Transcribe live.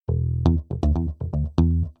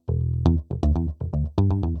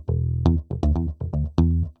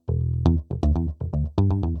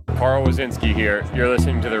Carl Wazinski here. You're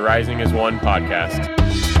listening to the Rising as One podcast.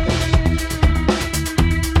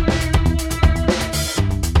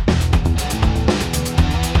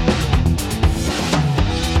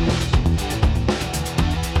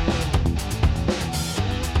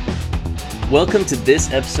 Welcome to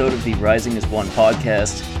this episode of the Rising as One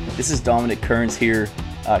podcast. This is Dominic Kearns here.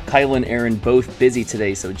 Kyle and Aaron both busy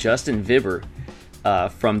today, so Justin Vibber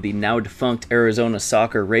from the now defunct Arizona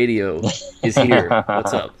Soccer Radio is here.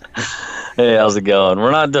 What's up? Hey, how's it going?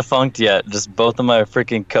 We're not defunct yet. Just both of my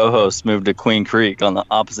freaking co-hosts moved to Queen Creek on the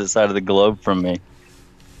opposite side of the globe from me.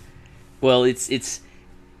 Well, it's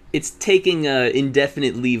taking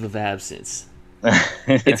indefinite leave of absence.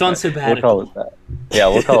 It's on sabbatical. We'll call it that. Yeah,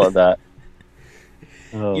 we'll call it that.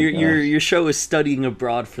 Oh, your show is studying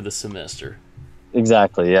abroad for the semester.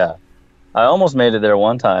 Exactly, yeah. I almost made it there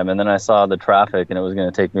one time, and then I saw the traffic, and it was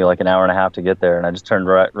going to take me like an hour and a half to get there, and I just turned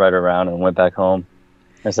right around and went back home.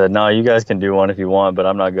 I said, no, you guys can do one if you want, but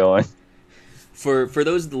I'm not going. For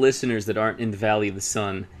those of the listeners that aren't in the Valley of the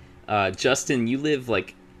Sun, Justin, you live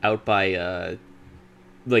like out by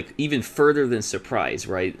like even further than Surprise,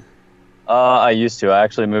 right? I used to. I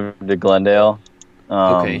actually moved to Glendale.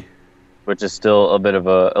 Okay. Which is still a bit of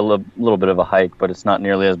a little bit of a hike, but it's not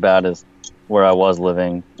nearly as bad as where I was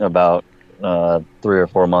living about 3 or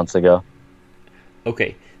 4 months ago.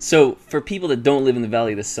 Okay, so for people that don't live in the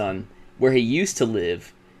Valley of the Sun, where he used to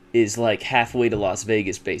live is like halfway to Las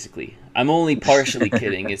Vegas, basically. I'm only partially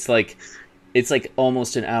kidding. It's like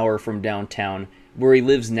almost an hour from downtown. Where he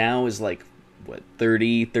lives now is like, what,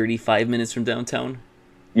 35 minutes from downtown?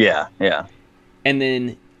 Yeah. And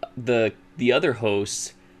then the other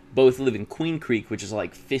hosts both live in Queen Creek, which is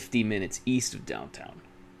like 50 minutes east of downtown.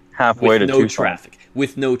 Halfway to Tucson.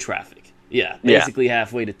 With no traffic. Yeah, basically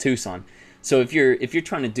halfway to Tucson. So if you're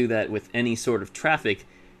trying to do that with any sort of traffic,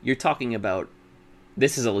 you're talking about,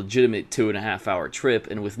 this is a legitimate 2.5 hour trip,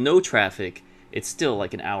 and with no traffic, it's still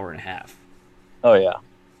like an hour and a half. Oh yeah.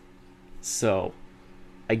 So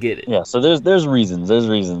I get it. Yeah, so there's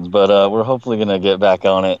reasons, but we're hopefully gonna get back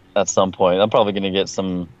on it at some point. I'm probably gonna get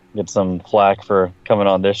some flack for coming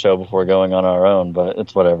on this show before going on our own, but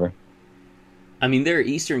it's whatever. I mean, there are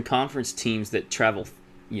Eastern Conference teams that travel,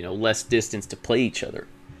 less distance to play each other.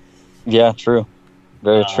 Yeah, true.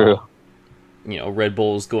 Very true. Red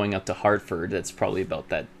Bull's going up to Hartford. That's probably about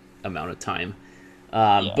that amount of time.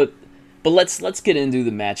 Yeah. But let's get into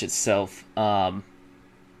the match itself.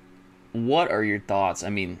 What are your thoughts? I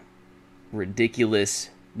mean,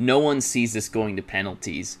 ridiculous. No one sees this going to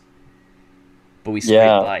penalties, but we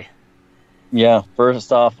scraped by. Yeah,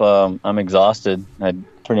 first off, I'm exhausted. I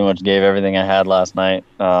pretty much gave everything I had last night,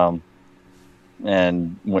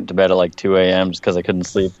 and went to bed at like 2 a.m. just because I couldn't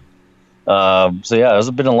sleep. So yeah,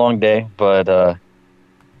 it been a long day, but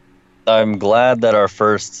I'm glad that our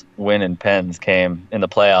first win in Pens came in the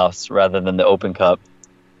playoffs rather than the Open Cup,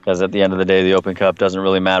 because at the end of the day, the Open Cup doesn't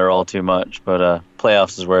really matter all too much, but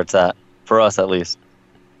playoffs is where it's at, for us at least.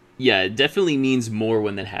 Yeah, it definitely means more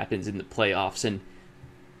when that happens in the playoffs, and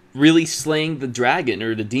really slaying the dragon,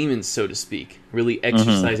 or the demons, so to speak. Really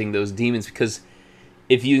exercising those demons, because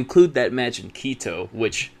if you include that match in Quito,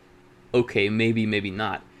 which, okay, maybe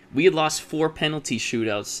not, we had lost 4 penalty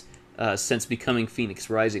shootouts since becoming Phoenix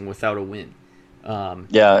Rising without a win.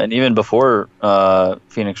 Yeah, and even before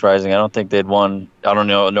Phoenix Rising, I don't think they'd won. I don't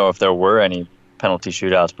know if there were any penalty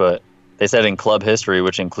shootouts, but they said in club history,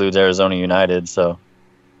 which includes Arizona United, so...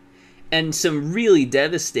 And some really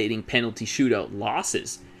devastating penalty shootout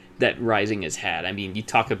losses that Rising has had. I mean, you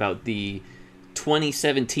talk about the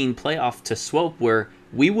 2017 playoff to Swope, where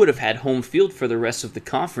we would have had home field for the rest of the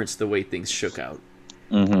conference the way things shook out.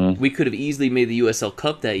 Mm-hmm. We could have easily made the USL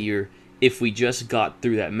Cup that year if we just got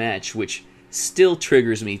through that match, which still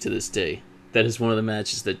triggers me to this day. That is one of the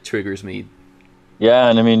matches that triggers me. Yeah,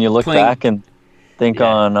 and I mean, you look back and think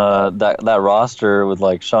on that roster with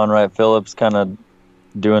like Sean Wright Phillips kind of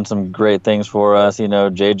doing some great things for us.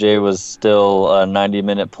 JJ was still a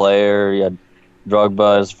 90-minute player. You had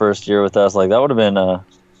Drogba his first year with us. Like, that would have been a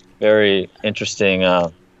very interesting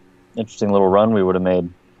little run we would have made.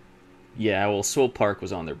 Yeah, well, Swope Park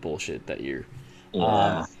was on their bullshit that year.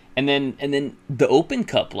 Yeah. And then the Open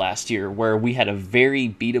Cup last year, where we had a very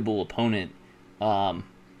beatable opponent.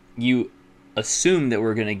 You assume that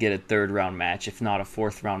we're going to get a third-round match, if not a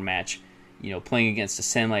fourth-round match, playing against a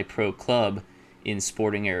semi-pro club in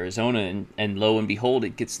Sporting Arizona, and lo and behold,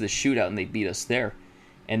 it gets to the shootout and they beat us there.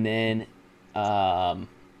 And then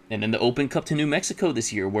the Open Cup to New Mexico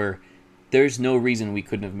this year, where there's no reason we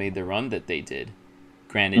couldn't have made the run that they did.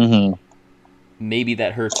 Granted, maybe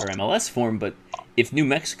that hurts our MLS form, but if New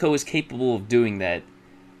Mexico is capable of doing that,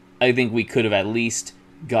 I think we could have at least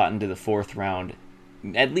gotten to the fourth round,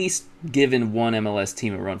 at least given one MLS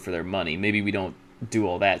team a run for their money. Maybe we don't do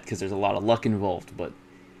all that because there's a lot of luck involved, but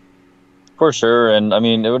For sure. And I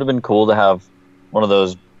mean, it would have been cool to have one of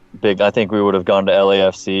those big. I think we would have gone to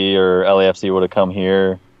LAFC, or LAFC would have come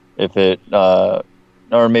here if it, or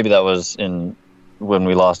maybe that was in when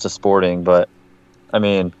we lost to Sporting. But I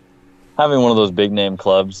mean, having one of those big name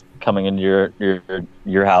clubs coming into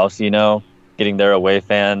your house, getting their away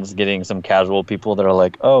fans, getting some casual people that are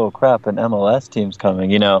like, oh crap, an MLS team's coming.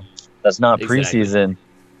 That's not preseason.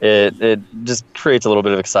 It just creates a little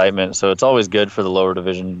bit of excitement. So it's always good for the lower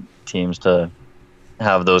division teams to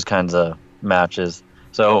have those kinds of matches.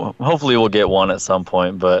 So hopefully we'll get one at some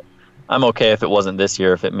point, but I'm okay if it wasn't this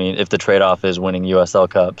year, if the trade-off is winning USL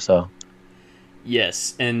Cup. So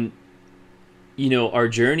yes, and our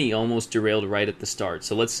journey almost derailed right at the start.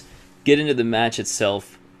 So let's get into the match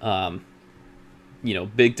itself.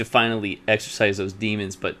 Big to finally exercise those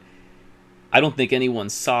demons, but I don't think anyone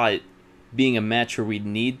saw it being a match where we'd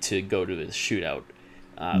need to go to the shootout.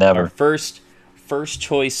 Never. Our first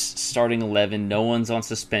choice starting 11, no one's on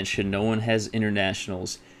suspension, no one has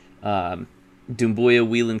internationals. Doumbouya,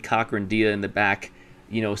 Whelan, Cochran, Dia in the back.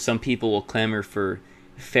 Some people will clamor for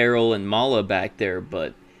Farrell and Mala back there,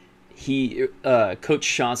 but Coach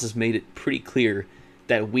Shantz has made it pretty clear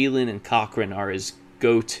that Whelan and Cochran are his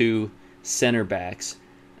go-to center backs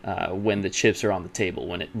when the chips are on the table,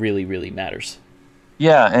 when it really, really matters.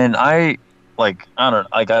 Yeah, and I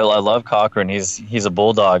love Cochran. He's a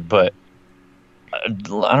bulldog, but I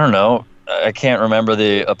don't know. I can't remember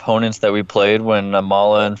the opponents that we played when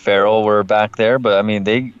Mala and Farrell were back there, but I mean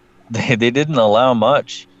they didn't allow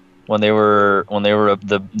much when they were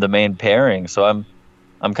the main pairing. So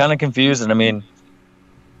I'm kind of confused, and I mean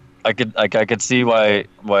I could see why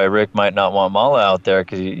Rick might not want Mala out there,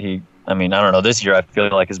 because he I mean, I don't know, this year I feel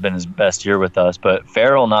like has been his best year with us, but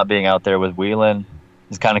Farrell not being out there with Whelan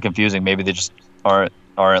is kind of confusing. Maybe they just aren't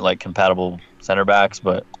like compatible center backs,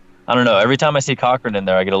 but I don't know. Every time I see Cochran in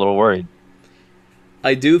there, I get a little worried.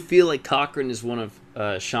 I do feel like Cochran is one of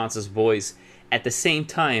Shantz's boys. At the same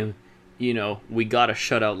time, we got a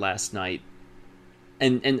shutout last night,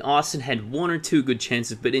 and Austin had one or two good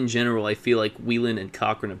chances, but in general, I feel like Whelan and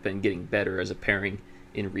Cochran have been getting better as a pairing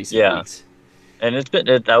in recent weeks. And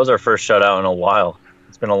that was our first shutout in a while.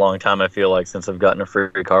 It's been a long time, I feel like, since I've gotten a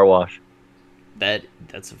free car wash.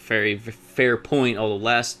 That's a very fair point. Although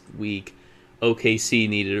last week, OKC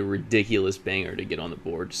needed a ridiculous banger to get on the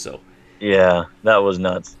board. So yeah, that was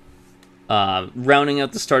nuts. Rounding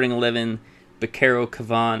out the starting 11, Bakero,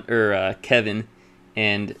 Kevin,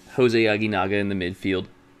 and Jose Aguinaga in the midfield.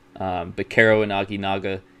 Bakero and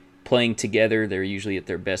Aguinaga playing together. They're usually at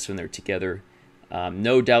their best when they're together.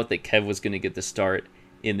 No doubt that Kev was going to get the start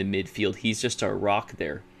in the midfield. He's just our rock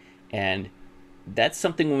there. And that's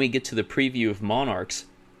something when we get to the preview of Monarchs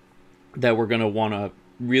that we're going to want to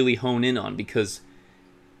really hone in on, because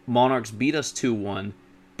Monarchs beat us 2-1,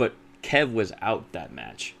 but Kev was out that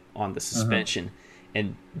match on the suspension.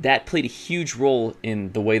 And that played a huge role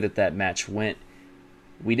in the way that match went.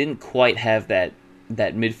 We didn't quite have that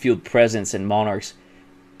midfield presence, and Monarchs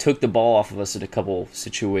took the ball off of us in a couple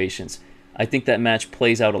situations. I think that match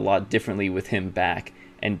plays out a lot differently with him back,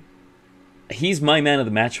 and he's my man of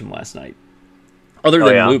the match from last night. Other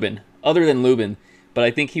than Lubin, but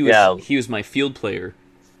I think he was my field player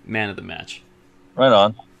man of the match. Right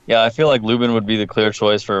on. Yeah, I feel like Lubin would be the clear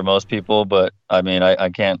choice for most people, but I mean, I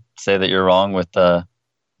can't say that you're wrong with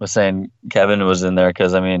saying Kevin was in there,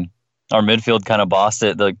 because I mean, our midfield kind of bossed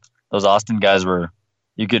it. Like those Austin guys I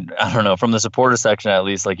don't know, from the supporter section at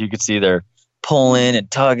least, like you could see they're pulling and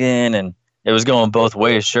tugging, and it was going both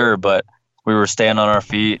ways, sure, but we were staying on our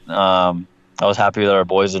feet. I was happy that our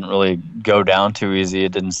boys didn't really go down too easy,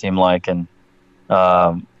 it didn't seem like, and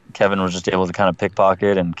Kevin was just able to kind of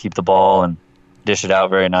pickpocket and keep the ball and dish it out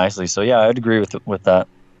very nicely. So yeah, I'd agree with that.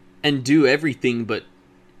 And do everything but,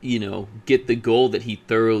 get the goal that he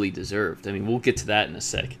thoroughly deserved. I mean, we'll get to that in a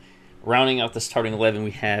sec. Rounding out the starting 11,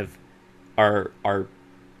 we have our 1A,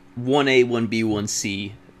 1B,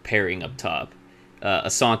 1C pairing up top.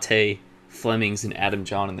 Asante, Flemings, and Adam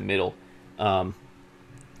John in the middle.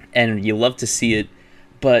 And you love to see it,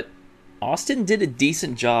 but Austin did a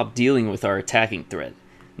decent job dealing with our attacking threat.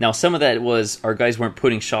 Now, some of that was our guys weren't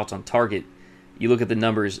putting shots on target. You look at the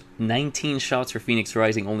numbers, 19 shots for Phoenix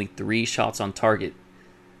Rising, only 3 shots on target.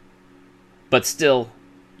 But still,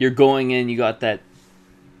 you're going in, you got that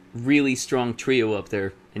really strong trio up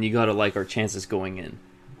there, and you got to like our chances going in.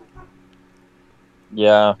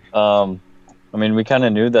 Yeah, I mean, we kind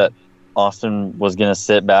of knew that Austin was going to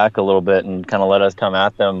sit back a little bit and kind of let us come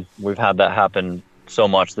at them. We've had that happen so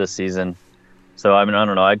much this season. So, I mean, I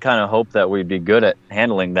don't know. I kind of hope that we'd be good at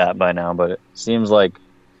handling that by now, but it seems like,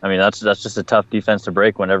 I mean, that's just a tough defense to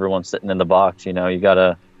break when everyone's sitting in the box. You know, you got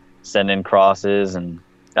to send in crosses, and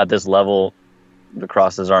at this level, the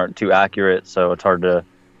crosses aren't too accurate, so it's hard to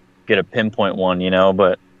get a pinpoint one, you know.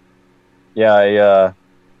 But yeah,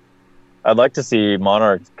 I'd like to see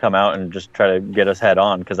Monarchs come out and just try to get us head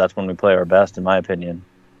on, because that's when we play our best, in my opinion.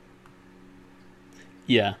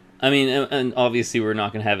 Yeah, I mean, and obviously we're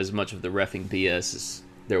not going to have as much of the reffing BS as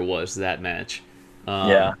there was that match.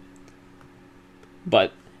 Yeah.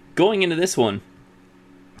 But going into this one,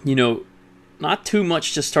 you know, not too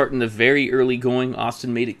much to start in the very early going.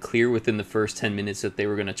 Austin made it clear within the first 10 minutes that they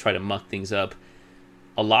were going to try to muck things up.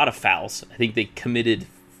 A lot of fouls. I think they committed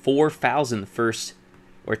 4 fouls in the first,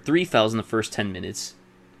 or 3 fouls in the first 10 minutes.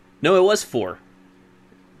 No, it was 4.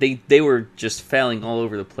 They were just fouling all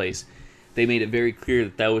over the place. They made it very clear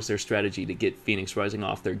that that was their strategy to get Phoenix Rising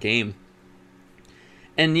off their game.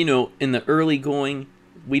 And, you know, in the early going,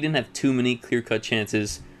 we didn't have too many clear-cut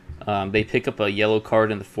chances. They pick up a yellow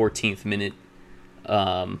card in the 14th minute.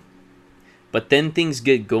 But then things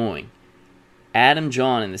get going. Adam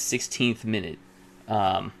John in the 16th minute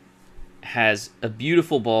has a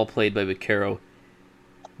beautiful ball played by Vaquero.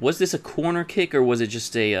 Was this a corner kick or was it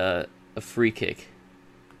just a free kick?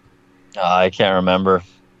 I can't remember.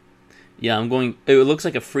 Yeah, it looks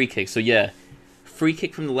like a free kick. So yeah, free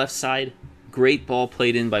kick from the left side. Great ball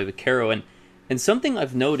played in by Vaquero. And something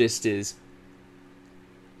I've noticed is,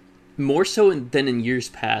 more so than in years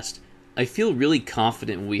past, I feel really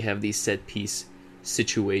confident when we have these set piece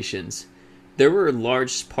situations. There were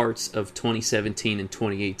large parts of 2017 and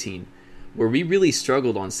 2018 where we really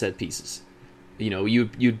struggled on set pieces. You know,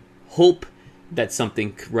 you'd hope that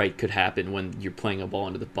something right could happen when you're playing a ball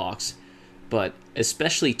into the box. But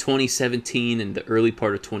especially 2017 and the early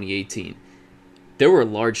part of 2018, there were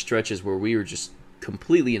large stretches where we were just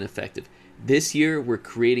completely ineffective. This year, we're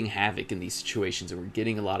creating havoc in these situations, and we're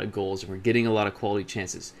getting a lot of goals, and we're getting a lot of quality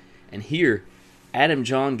chances. And here, Adam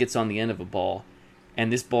John gets on the end of a ball,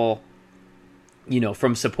 and this ball, you know,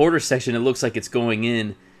 from supporter section, it looks like it's going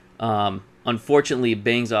in. Unfortunately, it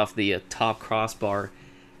bangs off the top crossbar,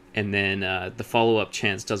 and then the follow-up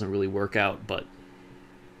chance doesn't really work out. But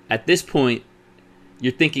at this point,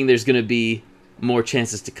 you're thinking there's going to be more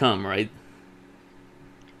chances to come, right?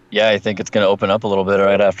 Yeah, I think it's going to open up a little bit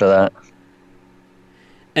right after that.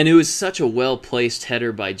 And it was such a well-placed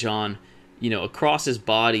header by John, you know, across his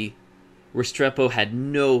body. Restrepo had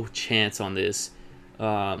no chance on this,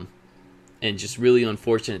 and just really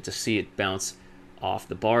unfortunate to see it bounce off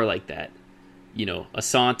the bar like that. You know,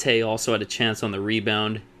 Asante also had a chance on the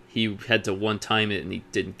rebound. He had to one-time it, and he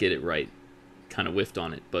didn't get it right. Kind of whiffed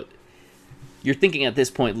on it. But you're thinking at this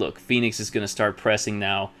point, look, Phoenix is going to start pressing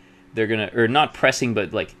now. They're going to, or not pressing,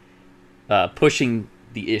 but like pushing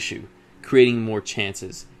the issue, creating more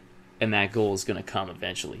chances, and that goal is going to come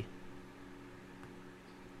eventually.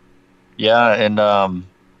 Yeah, and I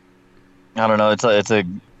don't know.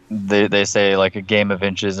 They say like a game of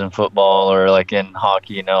inches in football, or like in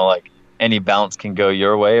hockey. You know, like any bounce can go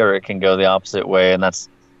your way or it can go the opposite way, and that's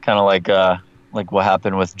kind of like what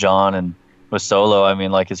happened with John and with Solo. I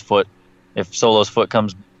mean, like his foot. If Solo's foot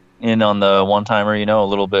comes in on the one timer, you know, a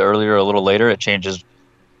little bit earlier or a little later, it changes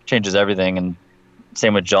everything. And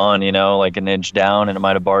same with John, you know, like an inch down and it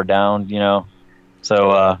might have barred down, you know.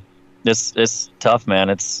 So it's tough, man.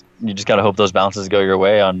 You just got to hope those bounces go your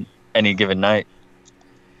way on any given night.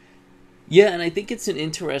 Yeah, and I think it's an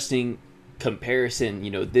interesting comparison,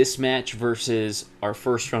 you know, this match versus our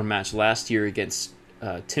first round match last year against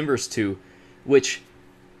Timbers 2, which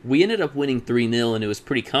we ended up winning 3-0 and it was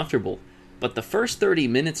pretty comfortable. But the first 30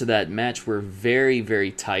 minutes of that match were very, very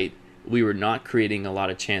tight. We were not creating a lot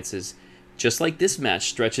of chances. Just like this match,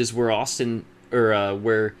 stretches where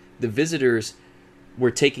where the visitors were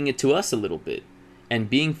taking it to us a little bit and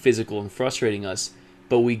being physical and frustrating us,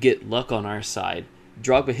 but we get luck on our side.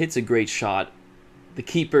 Drogba hits a great shot. The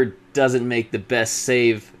keeper doesn't make the best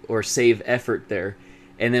save or save effort there.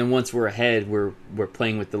 And then once we're ahead, we're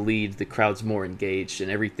playing with the lead, the crowd's more engaged, and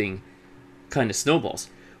everything kind of snowballs.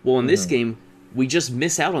 Well, in this game, we just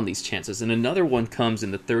miss out on these chances. And another one comes in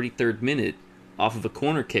the 33rd minute off of a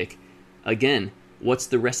corner kick. Again, what's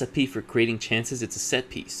the recipe for creating chances? It's a set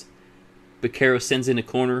piece. Vaquero sends in a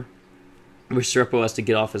corner. Restrepo has to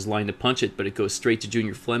get off his line to punch it, but it goes straight to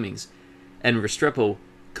Junior Flemings. And Restrepo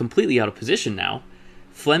completely out of position now.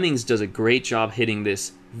 Flemings does a great job hitting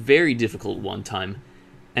this very difficult one time,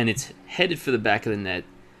 and it's headed for the back of the net.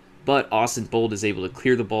 But Austin Bold is able to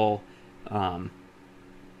clear the ball.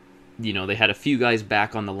 You know, they had a few guys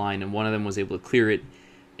back on the line, and one of them was able to clear it.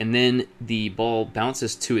 And then the ball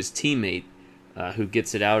bounces to his teammate, who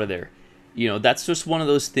gets it out of there. That's just one of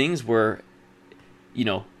those things where,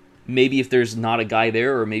 maybe if there's not a guy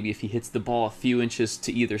there, or maybe if he hits the ball a few inches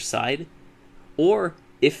to either side, or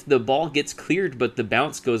if the ball gets cleared but the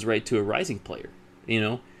bounce goes right to a Rising player.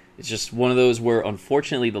 It's just one of those where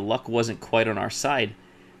unfortunately the luck wasn't quite on our side,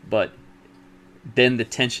 but then the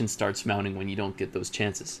tension starts mounting when you don't get those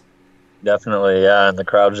chances. Definitely, yeah, and the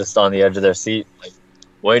crowd's just on the edge of their seat, like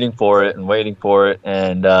waiting for it,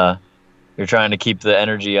 and you're trying to keep the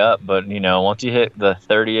energy up, but once you hit the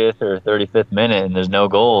 30th or 35th minute and there's no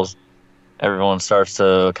goals, everyone starts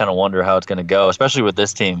to kind of wonder how it's going to go, especially with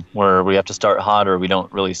this team where we have to start hot or we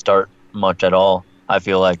don't really start much at all, I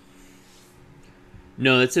feel like.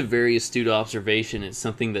 No, that's a very astute observation. It's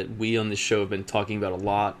something that we on this show have been talking about a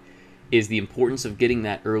lot, is the importance of getting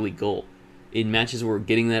that early goal. In matches where we're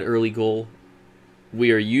getting that early goal,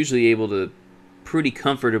 we are usually able to pretty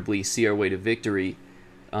comfortably see our way to victory,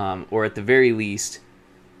 or at the very least,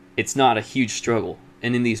 it's not a huge struggle.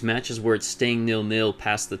 And in these matches where it's staying 0-0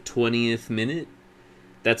 past the 20th minute,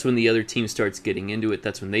 that's when the other team starts getting into it.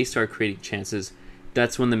 That's when they start creating chances.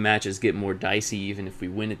 That's when the matches get more dicey, even if we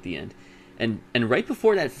win at the end. And right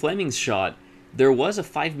before that Fleming's shot, there was a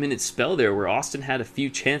 5-minute spell there where Austin had a few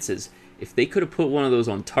chances. If they could have put one of those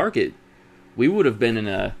on target, we would have been in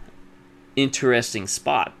a interesting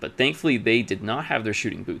spot. But thankfully, they did not have their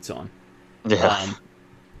shooting boots on.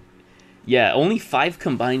 Yeah. Only 5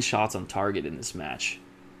 combined shots on target in this match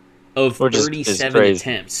of Which 37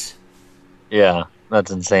 attempts. Yeah, that's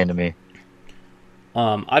insane to me.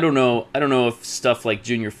 I don't know if stuff like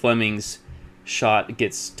Junior Fleming's shot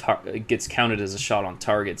gets counted as a shot on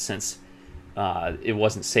target, since it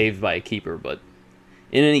wasn't saved by a keeper. But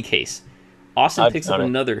in any case, Austin picks up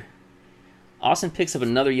another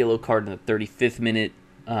yellow card in the 35th minute.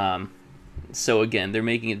 So again, they're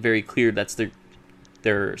making it very clear that's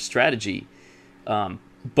their strategy.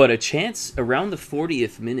 But a chance around the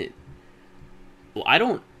 40th minute. Well, I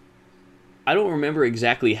don't remember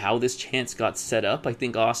exactly how this chance got set up. I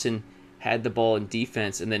think Austin had the ball in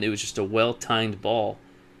defense, and then it was just a well-timed ball.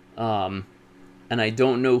 And I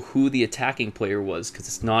don't know who the attacking player was, because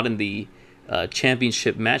it's not in the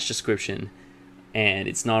championship match description, and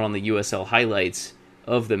it's not on the USL highlights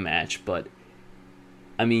of the match. But,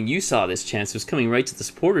 I mean, you saw this chance. It was coming right to the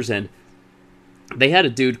supporters' end. They had a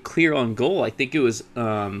dude clear on goal. I think it was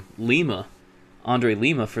Andre Lima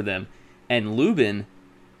for them. And Lubin,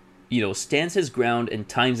 stands his ground and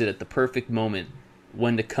times it at the perfect moment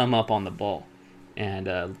when to come up on the ball.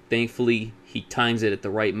 And thankfully, he times it at the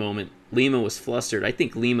right moment. Lima was flustered. I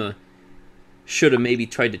think Lima should have maybe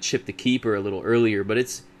tried to chip the keeper a little earlier, but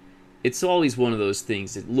it's always one of those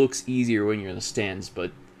things. It looks easier when you're in the stands,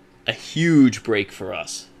 but a huge break for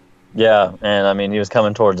us. Yeah, and I mean, he was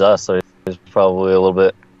coming towards us, so he was probably a little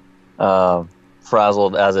bit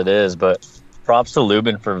frazzled as it is, but props to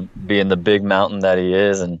Lubin for being the big mountain that he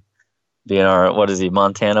is and being our,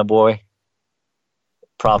 Montana boy?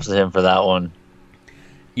 Props to him for that one.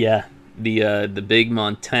 Yeah, the big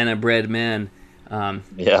Montana-bred man.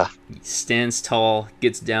 Yeah. Stands tall,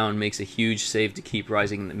 gets down, makes a huge save to keep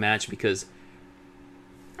Rising in the match, because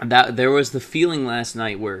there was the feeling last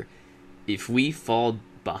night where if we fall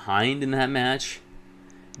behind in that match,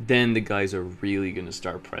 then the guys are really going to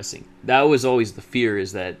start pressing. That was always the fear,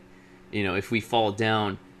 is that, if we fall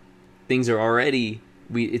down, things are already...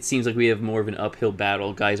 It seems like we have more of an uphill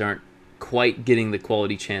battle. Guys aren't quite getting the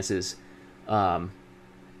quality chances. And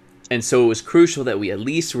so it was crucial that we at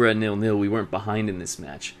least were at 0-0. We weren't behind in this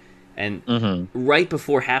match. And right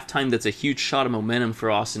before halftime, that's a huge shot of momentum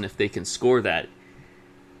for Austin if they can score that.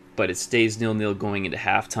 But it stays 0-0 going into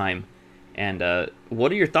halftime. And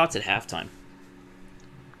what are your thoughts at halftime?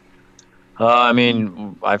 I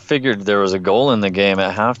mean, I figured there was a goal in the game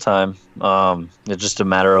at halftime. It's just a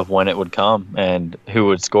matter of when it would come and who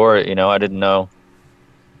would score it. I didn't know.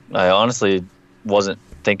 I honestly wasn't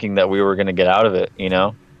thinking that we were going to get out of it.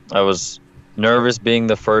 I was nervous being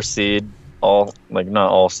the first seed, not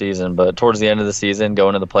all season, but towards the end of the season,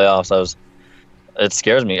 going to the playoffs, it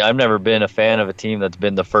scares me. I've never been a fan of a team that's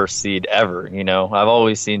been the first seed ever. I've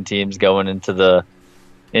always seen teams going into the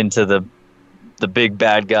big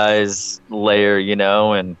bad guys layer,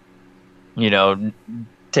 and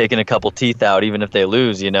taking a couple teeth out even if they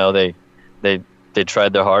lose. They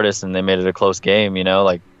tried their hardest and they made it a close game.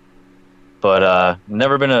 But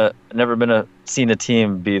never seen a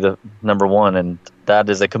team be the number one, and that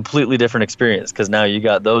is a completely different experience, because now you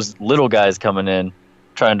got those little guys coming in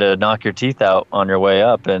trying to knock your teeth out on your way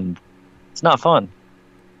up, and it's not fun.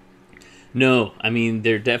 No, I mean,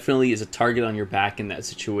 there definitely is a target on your back in that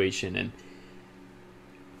situation,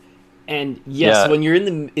 And yes, Yeah. when you're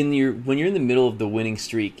when you're in the middle of the winning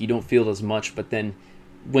streak, you don't feel it as much. But then,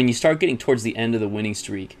 when you start getting towards the end of the winning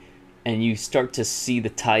streak, and you start to see the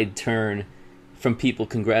tide turn from people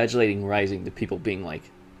congratulating Rising to people being like,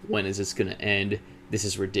 "When is this going to end? This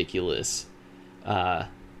is ridiculous." Yeah.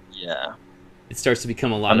 It starts to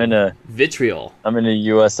become a lot I'm of vitriol. I'm in a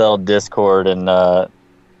USL Discord, and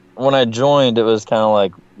when I joined, it was kind of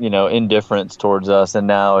like, indifference towards us, and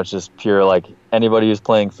now it's just pure like anybody who's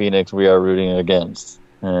playing Phoenix, we are rooting against,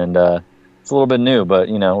 and it's a little bit new, but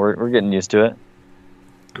we're getting used to it.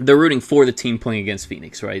 They're rooting for the team playing against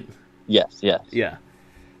Phoenix, right? Yes. Yeah.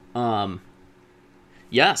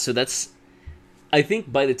 Yeah, so that's... I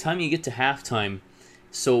think by the time you get to halftime...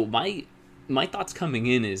 So my thoughts coming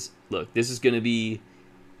in is, look, this is going to be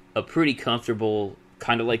a pretty comfortable,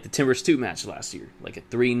 kind of like the Timbers 2 match last year. Like a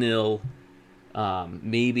 3-0,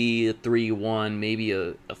 maybe a 3-1, maybe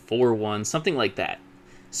a 4-1, something like that.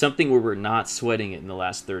 Something where we're not sweating it in the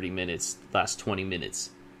last 30 minutes, last 20 minutes.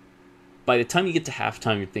 By the time you get to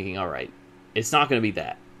halftime, you're thinking, all right, it's not going to be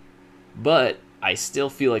that. But I still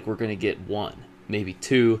feel like we're going to get 1, maybe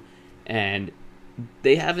 2, and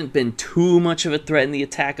they haven't been too much of a threat in the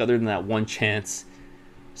attack other than that one chance.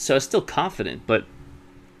 So I'm still confident, but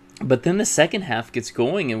then the second half gets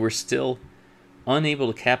going and we're still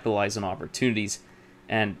unable to capitalize on opportunities.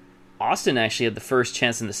 And Austin actually had the first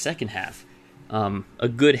chance in the second half. A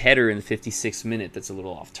good header in the 56th minute that's a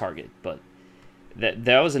little off target, but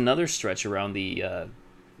that was another stretch around the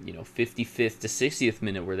 55th to 60th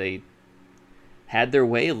minute where they had their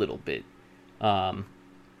way a little bit.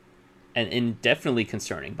 And definitely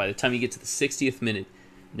concerning. By the time you get to the 60th minute,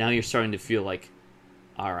 now you're starting to feel like,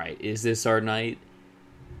 all right, is this our night?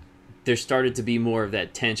 There started to be more of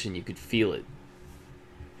that tension. You could feel it.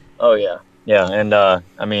 Oh, yeah. Yeah, and,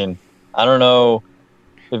 I mean, I don't know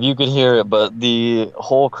if you could hear it, but the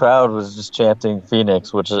whole crowd was just chanting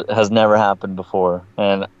Phoenix, which has never happened before.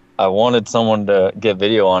 And I wanted someone to get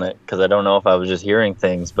video on it because I don't know if I was just hearing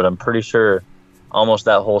things, but I'm pretty sure almost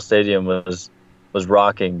that whole stadium was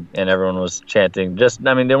rocking and everyone was chanting.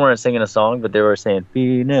 They weren't singing a song, but they were saying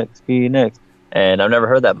Phoenix, Phoenix. And I've never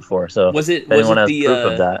heard that before. So was it anyone has the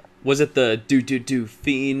proof of that? Was it the do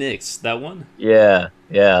Phoenix, that one? Yeah,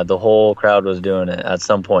 the whole crowd was doing it at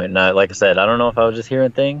some point. And like I said, I don't know if I was just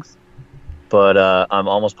hearing things, but I'm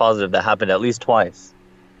almost positive that happened at least twice.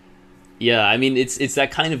 Yeah, I mean it's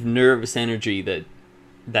that kind of nervous energy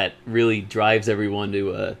that really drives everyone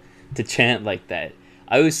to chant like that.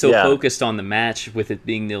 I was so focused on the match with it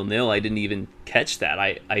being 0-0, I didn't even catch that.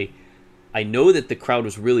 I know that the crowd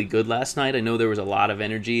was really good last night. I know there was a lot of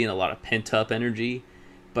energy and a lot of pent-up energy,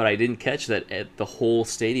 but I didn't catch that the whole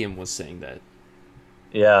stadium was saying that.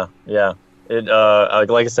 Yeah. It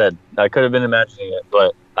like I said, I could have been imagining it,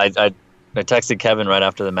 but I texted Kevin right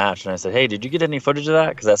after the match, and I said, hey, did you get any footage of that?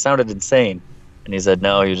 Because that sounded insane. And he said,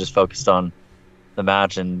 no, he was just focused on the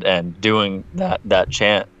match and doing that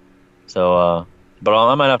chant. So, but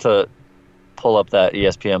I might have to pull up that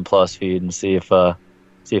ESPN Plus feed and see if I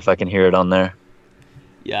can hear it on there.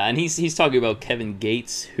 Yeah, and he's talking about Kevin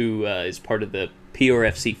Gates, who is part of the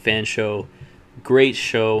PRFC fan show. Great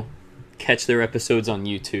show. Catch their episodes on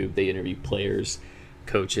YouTube. They interview players,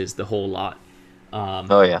 coaches, the whole lot.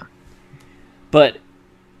 Oh, yeah. But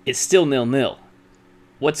it's still 0-0.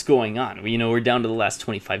 What's going on? We're down to the last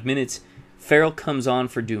 25 minutes. Farrell comes on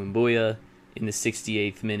for Doumbouya in the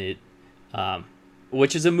 68th minute,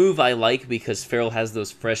 which is a move I like because Farrell has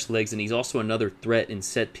those fresh legs, and he's also another threat in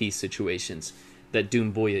set-piece situations that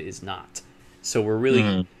Doumbouya is not. So we're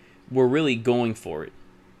really going for it,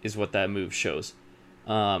 is what that move shows.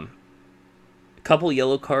 A couple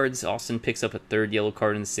yellow cards. Austin picks up a third yellow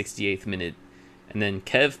card in the 68th minute, and then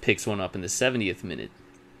Kev picks one up in the 70th minute.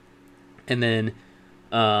 And then,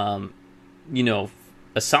 Asante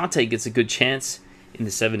gets a good chance in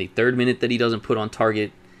the 73rd minute that he doesn't put on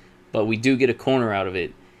target, but we do get a corner out of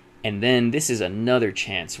it. And then this is another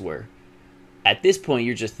chance where, at this point,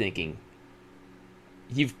 you're just thinking,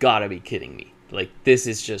 you've got to be kidding me. Like, this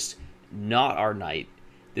is just not our night.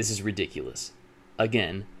 This is ridiculous.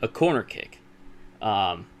 Again, a corner kick.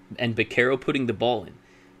 And Baquero putting the ball in.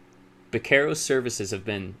 Baquero's services have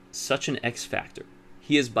been such an X factor.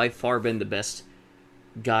 He has by far been the best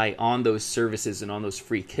guy on those services and on those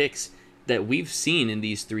free kicks that we've seen in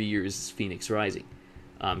these 3 years as Phoenix Rising.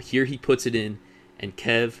 Here he puts it in, and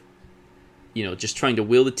Kev, just trying to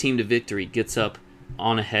will the team to victory, gets up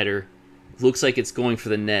on a header. Looks like it's going for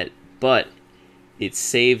the net, but it's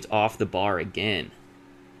saved off the bar again.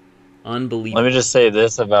 Unbelievable. Let me just say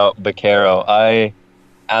this about Baquero. I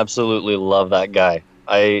absolutely love that guy.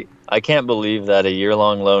 I can't believe that a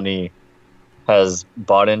year-long loanee has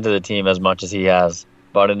bought into the team as much as he has,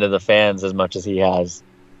 bought into the fans as much as he has.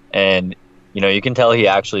 And, you can tell he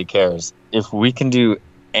actually cares. If we can do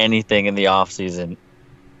anything in the offseason,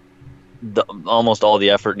 almost all the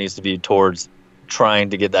effort needs to be towards trying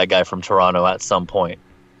to get that guy from Toronto at some point.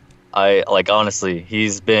 Honestly,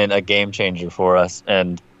 he's been a game changer for us.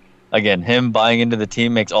 And again, him buying into the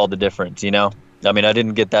team makes all the difference, I mean, I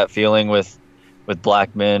didn't get that feeling with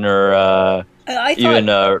Blackman or I even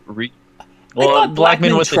thought, I thought Blackman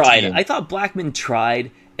Blackman with tried. the team. I thought Blackman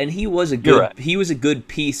tried, and he was a You're good right. he was a good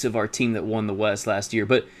piece of our team that won the West last year.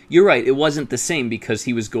 But you're right, it wasn't the same because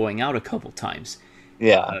he was going out a couple times.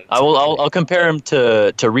 Yeah, I'll compare him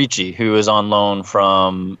to Ricci, who is on loan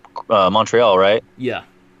from Montreal, right? Yeah.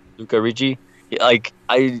 Luca Ricci. Like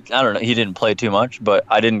I don't know, he didn't play too much, but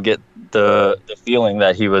I didn't get the feeling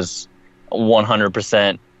that he was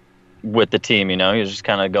 100% with the team. He was just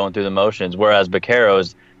kind of going through the motions. Whereas Baquero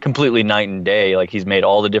is completely night and day. Like he's made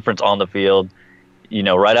all the difference on the field.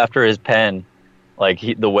 Right after his pen, like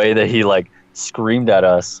the way that he like screamed at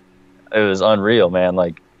us, it was unreal, man.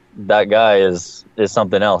 Like that guy is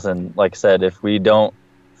something else. And like I said, if we don't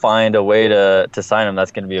find a way to sign him,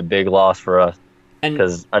 that's going to be a big loss for us And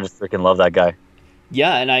because I just freaking love that guy.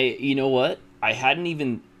 yeah, and you know what? I hadn't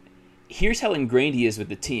even. Here's how ingrained he is with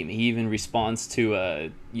the team. He even responds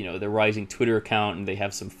to the Rising Twitter account, and they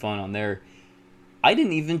have some fun on there. I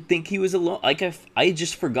didn't even think he was alone. Like I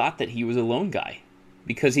just forgot that he was a lone guy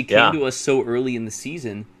because he came to us so early in the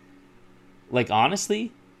season. Like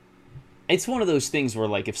honestly, it's one of those things where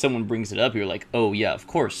like if someone brings it up, you're like, oh yeah, of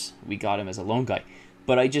course we got him as a lone guy.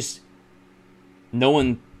 But no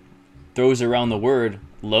one throws around the word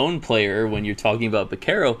lone player when you're talking about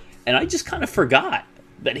Baquero, and I just kind of forgot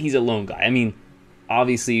that he's a lone guy. I mean,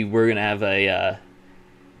 obviously we're gonna have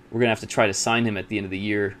to try to sign him at the end of the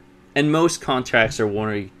year, and most contracts are 1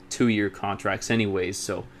 or 2 year contracts anyways.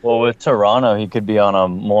 So Well, with Toronto, he could be on a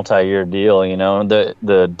multi-year deal.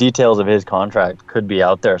 The details of his contract could be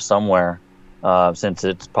out there somewhere, since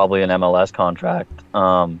it's probably an MLS contract.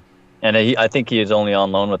 And I think he is only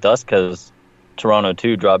on loan with us because Toronto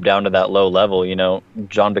too dropped down to that low level.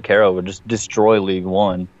 John Baquero would just destroy League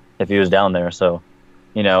One if he was down there. So,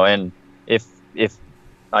 and if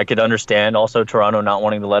I could understand also Toronto not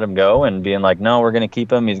wanting to let him go and being like, no, we're going to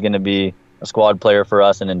keep him. He's going to be a squad player for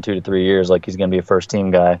us, and in 2 to 3 years, like he's going to be a first team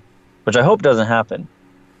guy, which I hope doesn't happen.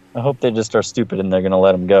 I hope they just are stupid and they're going to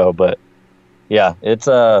let him go. But yeah, that's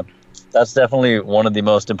definitely one of the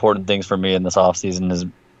most important things for me in this offseason is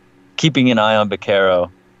keeping an eye on Baquero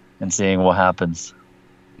and seeing what happens.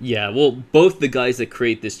 yeah, well, both the guys that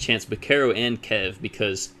create this chance, Baquero and Kev,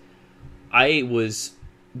 because I was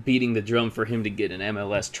beating the drum for him to get an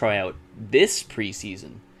MLS tryout this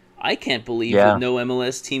preseason. I can't believe that no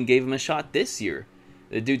MLS team gave him a shot this year.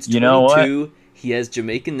 The dude's 22. You know what? He has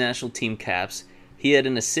Jamaican national team caps. He had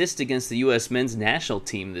an assist against the U.S. men's national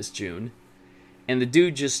team this June. And the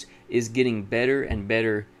dude just is getting better and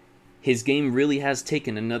better. His game really has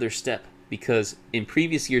taken another step because in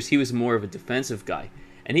previous years he was more of a defensive guy.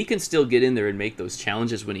 And he can still get in there and make those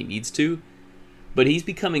challenges when he needs to. But he's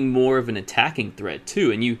becoming more of an attacking threat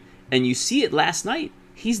too. And you see it last night.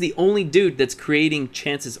 He's the only dude that's creating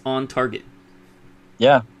chances on target.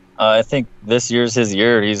 Yeah, I think this year's his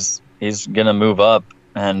year. He's gonna move up,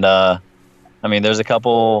 and I mean, there's a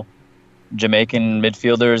couple Jamaican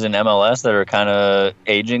midfielders in MLS that are kind of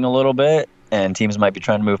aging a little bit, and teams might be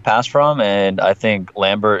trying to move past from. And I think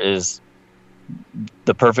Lambert is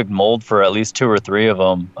the perfect mold for at least 2 or 3 of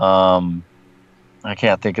them. I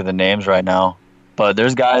can't think of the names right now, but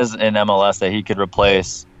there's guys in MLS that he could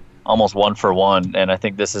replace almost 1 for 1, and I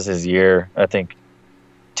think this is his year. I think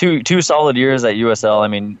two solid years at USL. I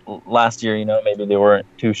mean, last year, maybe they weren't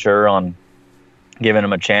too sure on giving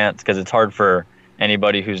him a chance because it's hard for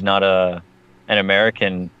anybody who's not an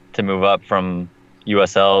American to move up from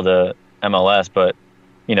USL to MLS. But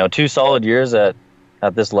 2 solid years at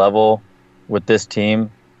this level with this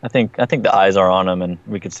team, I think the eyes are on him, and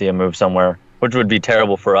we could see him move somewhere, which would be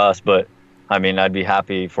terrible for us. But I mean, I'd be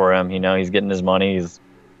happy for him. He's getting his money. He's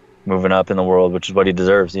moving up in the world, which is what he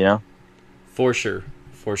deserves, For sure.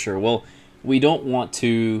 Well, we don't want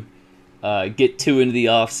to get too into the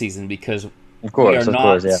offseason because we are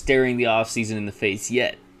not staring the offseason in the face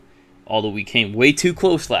yet, although we came way too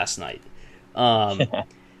close last night.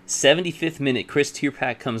 75th minute, Chris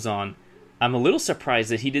Tierpak comes on. I'm a little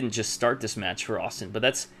surprised that he didn't just start this match for Austin, but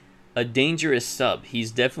that's a dangerous sub.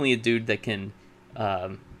 He's definitely a dude that can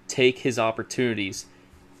take his opportunities.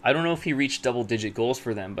 I don't know if he reached double-digit goals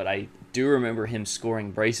for them, but I do remember him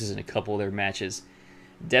scoring braces in a couple of their matches.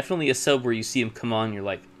 Definitely a sub where you see him come on and you're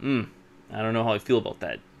like, I don't know how I feel about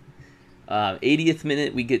that. 80th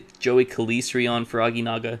minute, we get Joey Kalisri on for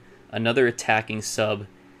Aginaga, another attacking sub,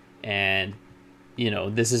 and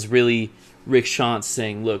this is really Rick Schantz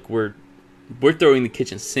saying, "Look, we're throwing the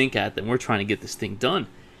kitchen sink at them. We're trying to get this thing done."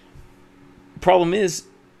 Problem is,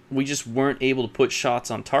 we just weren't able to put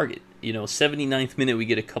shots on target. 79th minute, we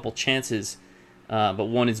get a couple chances, but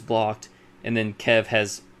one is blocked, and then Kev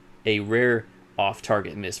has a rare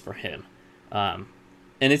off-target miss for him. And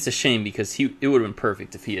it's a shame because it would have been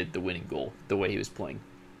perfect if he had the winning goal the way he was playing.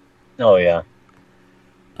 Oh yeah.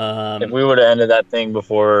 If we would have ended that thing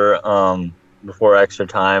before extra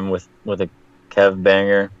time with a Kev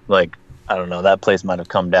banger, like, I don't know, that place might have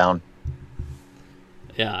come down.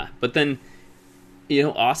 Yeah, but then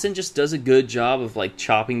Austin just does a good job of like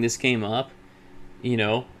chopping this game up,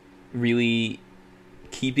 really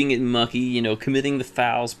keeping it mucky, committing the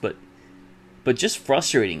fouls, but just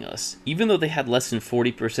frustrating us, even though they had less than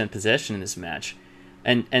 40% possession in this match.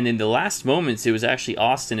 And in the last moments, it was actually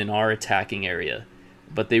Austin in our attacking area,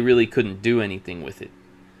 but they really couldn't do anything with it.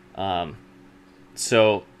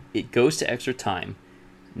 So it goes to extra time,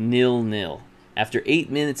 0-0. After 8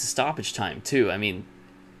 minutes of stoppage time, too. I mean,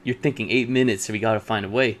 you're thinking 8 minutes, so we got to find a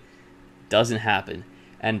way. Doesn't happen.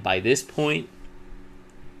 And by this point,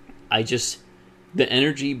 the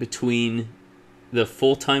energy between the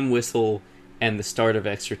full-time whistle and the start of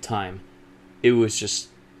extra time, it was just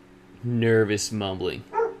nervous mumbling,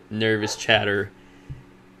 nervous chatter.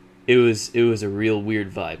 It was a real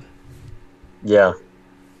weird vibe. Yeah.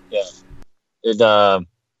 It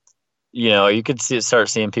you could start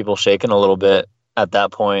seeing people shaking a little bit at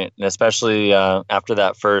that point, and especially after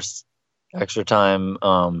that first extra time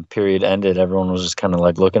period ended. Everyone was just kind of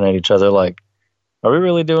like looking at each other like, are we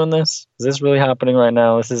really doing this? Is this really happening right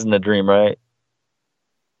now? This isn't a dream, right?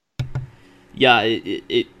 Yeah,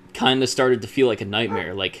 it kind of started to feel like a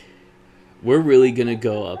nightmare. Like, we're really going to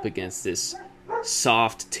go up against this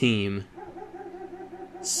soft team.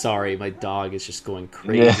 Sorry, my dog is just going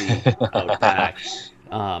crazy out back.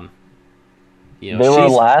 They were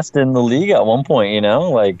last in the league at one point,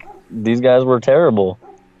 like, these guys were terrible.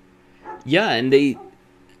 Yeah, and they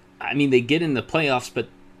get in the playoffs, but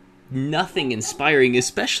nothing inspiring,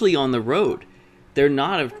 especially on the road. They're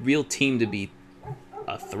not a real team to be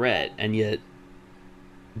a threat, and yet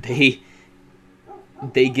they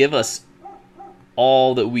give us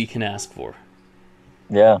all that we can ask for.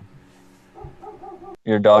 Yeah.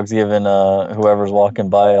 Your dog's giving whoever's walking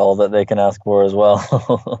by all that they can ask for as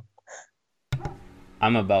well.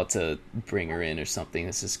 I'm about to bring her in or something.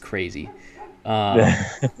 This is crazy.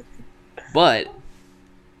 But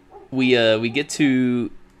we get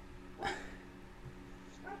to...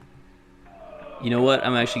 You know what?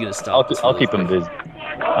 I'm actually going to stop. I'll keep him busy.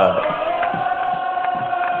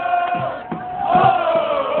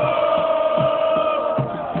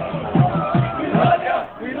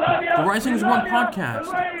 The Rising is One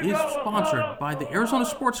podcast is sponsored by the Arizona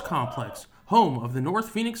Sports Complex, home of the North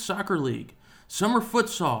Phoenix Soccer League, Summer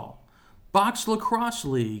Futsal, Box Lacrosse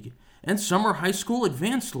League, and Summer High School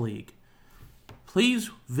Advanced League. Please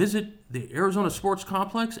visit the Arizona Sports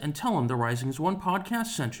Complex and tell them the Rising is One podcast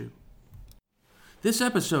sent you. This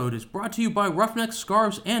episode is brought to you by Roughneck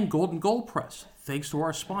Scarves and Golden Gold Press. Thanks to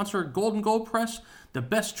our sponsor, Golden Gold Press, the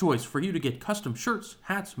best choice for you to get custom shirts,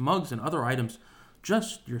 hats, mugs, and other items,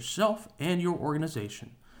 just yourself and your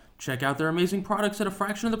organization. Check out their amazing products at a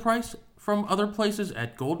fraction of the price from other places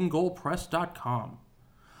at goldengoldpress.com.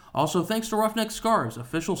 Also, thanks to Roughneck Scarves,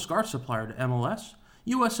 official scarf supplier to MLS,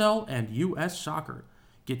 USL, and US Soccer.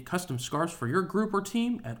 Get custom scarves for your group or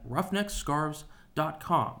team at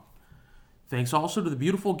roughneckscarves.com. Thanks also to the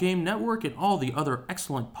Beautiful Game Network and all the other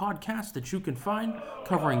excellent podcasts that you can find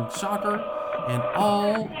covering soccer and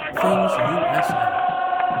all things USA.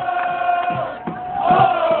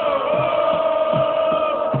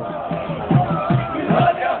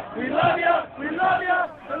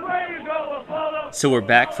 So we're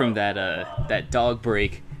back from that dog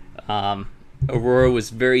break. Aurora was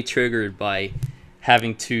very triggered by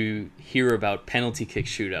having to hear about penalty kick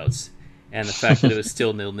shootouts and the fact that it was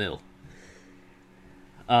still 0-0.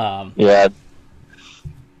 Yeah.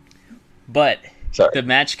 But the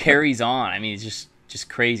match carries on. I mean, it's just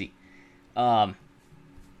crazy. Tell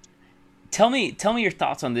me your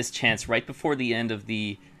thoughts on this chance right before the end of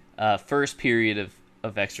the first period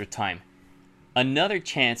of extra time. Another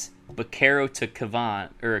chance, Baquero to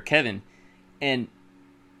Kevin, and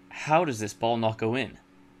how does this ball not go in?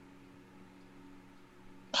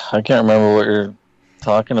 I can't remember what you're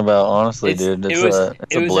talking about, honestly, dude.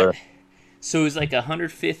 It's a blur. So it was like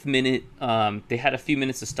 105th minute. They had a few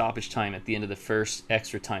minutes of stoppage time at the end of the first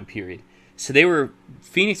extra time period. So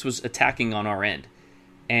Phoenix was attacking on our end,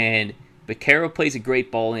 and Vaquero plays a great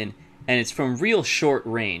ball in, and it's from real short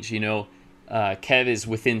range. Kev is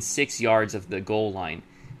within 6 yards of the goal line,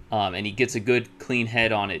 and he gets a good clean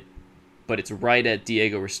head on it, but it's right at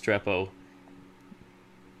Diego Restrepo.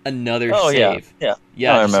 Another save. Yeah.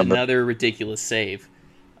 Yeah, just another ridiculous save.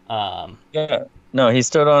 Yeah. No, he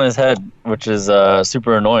stood on his head, which is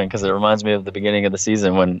super annoying because it reminds me of the beginning of the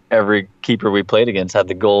season when every keeper we played against had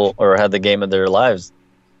the goal or had the game of their lives.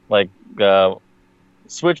 Like,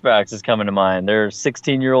 Switchbacks is coming to mind. Their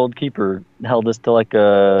 16-year-old keeper held us to like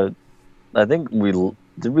I think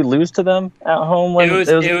did we lose to them at home when it was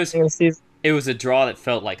the beginning of the season? It was a draw that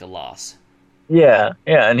felt like a loss. Yeah,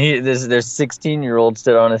 and their 16-year-old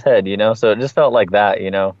stood on his head, so it just felt like that,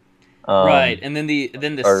 right, and then the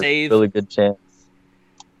save, really good chance.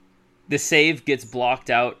 The save gets blocked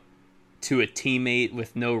out to a teammate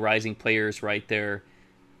with no Rising players right there.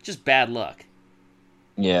 Just bad luck.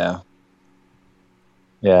 Yeah,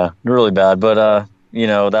 really bad. But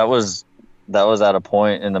that was at a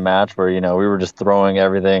point in the match where we were just throwing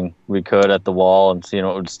everything we could at the wall and seeing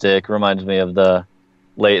what would stick. Reminds me of the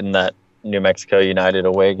late in that New Mexico United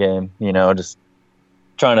away game. Just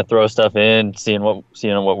trying to throw stuff in, seeing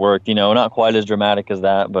what worked. Not quite as dramatic as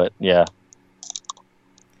that, but yeah.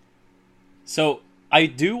 So I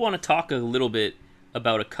do want to talk a little bit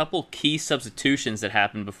about a couple key substitutions that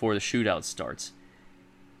happened before the shootout starts.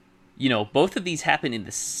 Both of these happened in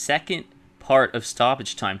the second part of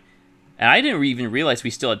stoppage time, and I didn't even realize we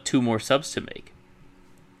still had 2 more subs to make.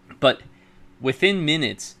 But within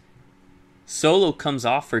minutes, Solo comes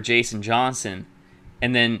off for Jason Johnson,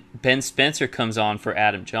 and then Ben Spencer comes on for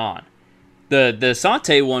Adam John. The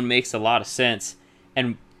Sante one makes a lot of sense,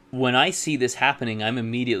 and when I see this happening, I'm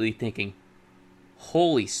immediately thinking,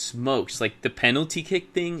 holy smokes, like the penalty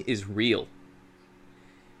kick thing is real.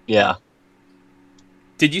 Yeah.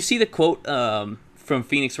 Did you see the quote from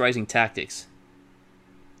Phoenix Rising Tactics?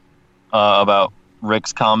 About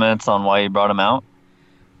Rick's comments on why he brought him out?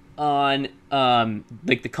 On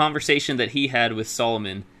like the conversation that he had with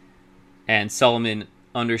Solomon, and Solomon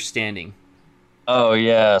understanding. Oh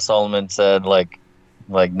yeah, Solomon said like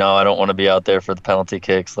no, I don't want to be out there for the penalty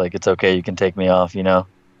kicks. Like, it's okay, you can take me off,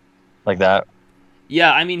 like that.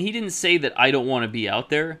 Yeah, I mean, he didn't say that I don't want to be out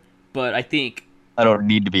there, but I think I don't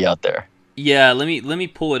need to be out there. Yeah, let me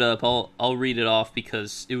pull it up. I'll read it off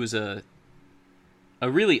because it was a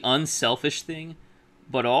really unselfish thing,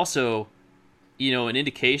 but also, an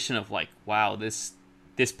indication of like, wow, this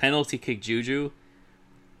penalty kick juju.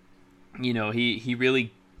 He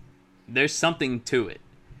really, there's something to it,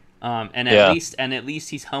 and at least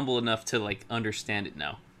he's humble enough to like understand it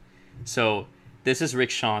now. So this is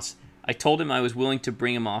Rick Schantz. I told him I was willing to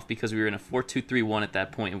bring him off because we were in a 4-2-3-1 at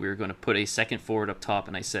that point, and we were going to put a second forward up top,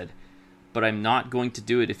 and I said, but I'm not going to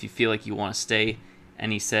do it if you feel like you want to stay.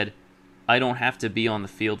 And he said, I don't have to be on the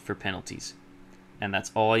field for penalties. And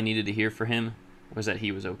that's all I needed to hear for him, was that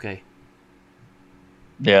he was okay.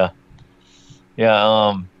 Yeah.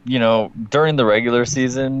 During the regular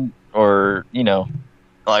season, or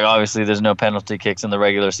like, obviously there's no penalty kicks in the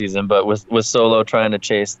regular season, but with Solo trying to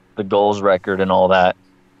chase the goals record and all that,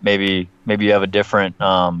 maybe you have a different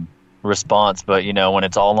response. But when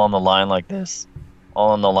it's all on the line like this,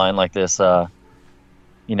 that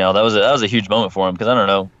was a huge moment for him, because I don't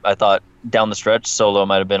know, I thought down the stretch Solo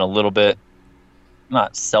might have been a little bit,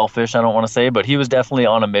 not selfish, I don't want to say, but he was definitely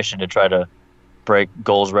on a mission to try to break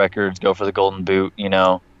goals records, go for the golden boot,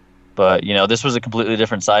 but this was a completely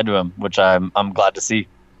different side to him, which I'm glad to see.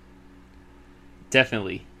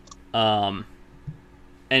 Definitely. And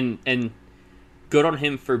good on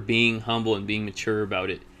him for being humble and being mature about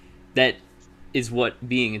it. That is what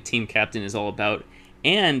being a team captain is all about.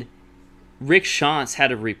 And Rick Schantz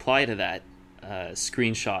had a reply to that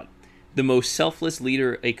screenshot. The most selfless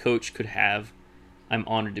leader a coach could have. I'm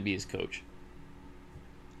honored to be his coach.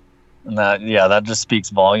 And that just speaks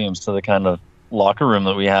volumes to the kind of locker room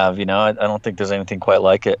that we have. I don't think there's anything quite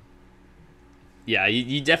like it. Yeah,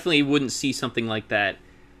 you definitely wouldn't see something like that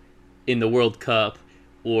in the World Cup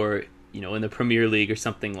or in the Premier League or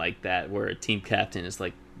something like that, where a team captain is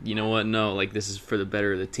like, you know what? No, like, this is for the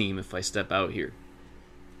better of the team if I step out here.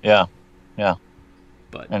 Yeah.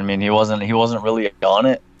 But I mean, he wasn't really on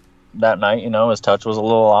it that night. His touch was a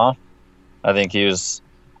little off. I think he was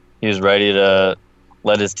ready to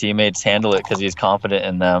let his teammates handle it because he's confident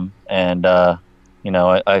in them. And I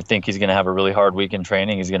think he's going to have a really hard week in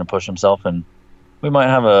training. He's going to push himself, and we might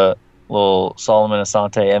have a little Solomon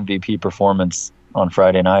Asante MVP performance on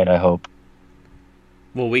Friday night, I hope.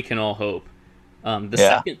 Well, we can all hope.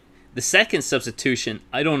 The second substitution,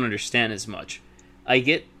 I don't understand as much. I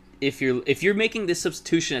get if you're making this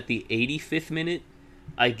substitution at the 85th minute,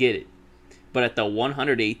 I get it. But at the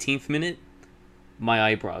 118th minute, my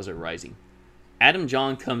eyebrows are rising. Adam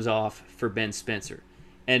John comes off for Ben Spencer.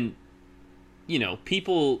 And,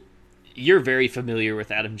 people, you're very familiar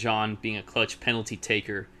with Adam John being a clutch penalty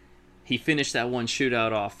taker. He finished that one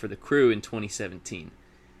shootout off for the Crew in 2017.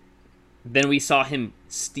 Then we saw him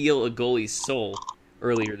steal a goalie's soul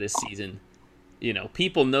earlier this season.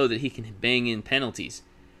 People know that he can bang in penalties.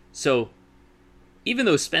 So, even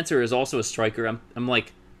though Spencer is also a striker, I'm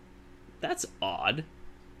like, that's odd.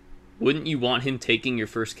 Wouldn't you want him taking your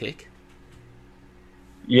first kick?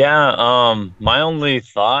 Yeah, my only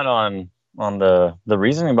thought on the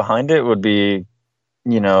reasoning behind it would be,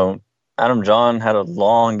 Adam John had a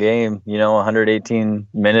long game, 118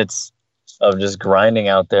 minutes of just grinding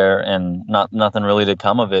out there and nothing really to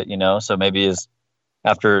come of it, So maybe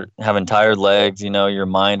after having tired legs, your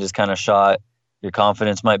mind is kind of shot, your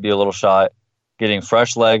confidence might be a little shot. Getting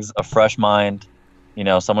fresh legs, a fresh mind,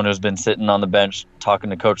 someone who's been sitting on the bench talking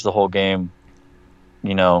to coach the whole game,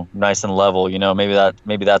 nice and level,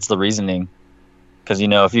 maybe that's the reasoning. Because,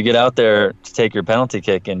 if you get out there to take your penalty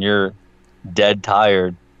kick and you're dead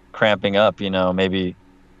tired, cramping up, maybe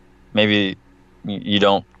you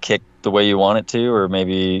don't kick the way you want it to, or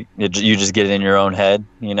maybe you just get it in your own head,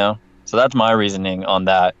 So that's my reasoning on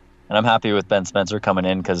that. And I'm happy with Ben Spencer coming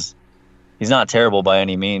in because he's not terrible by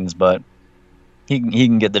any means, but he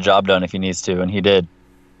can get the job done if he needs to, and he did.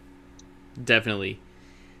 Definitely.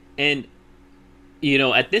 And,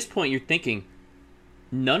 at this point you're thinking,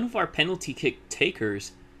 none of our penalty kick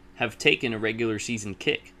takers have taken a regular season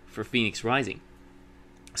kick for Phoenix Rising.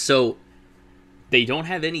 So, they don't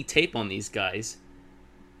have any tape on these guys.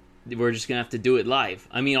 We're just going to have to do it live.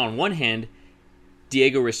 I mean, on one hand,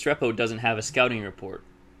 Diego Restrepo doesn't have a scouting report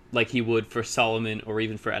like he would for Solomon or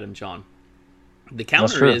even for Adam John. The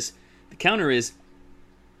counter is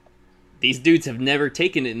these dudes have never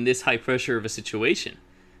taken it in this high pressure of a situation.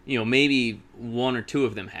 Maybe one or two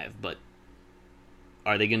of them have, but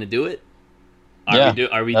are they going to do it?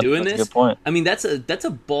 Are we doing this? That's a good point. I mean, that's a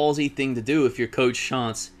ballsy thing to do if you're Coach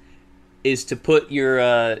Shantz, is to put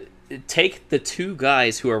your take the two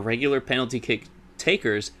guys who are regular penalty kick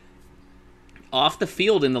takers off the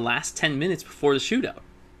field in the last 10 minutes before the shootout.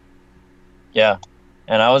 Yeah,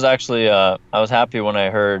 and I was actually I was happy when I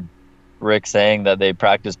heard Rick saying that they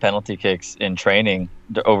practice penalty kicks in training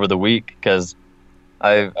over the week, because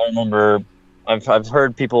I remember I've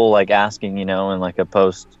heard people like asking, in like a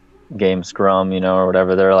post game scrum, or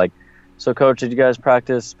whatever. They're like, "So coach, did you guys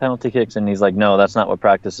practice penalty kicks?" And he's like, "No, that's not what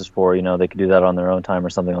practice is for. They could do that on their own time or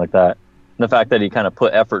something like that." And the fact that he kind of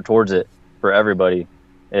put effort towards it for everybody,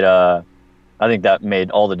 I think that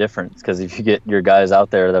made all the difference, because if you get your guys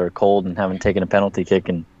out there that are cold and haven't taken a penalty kick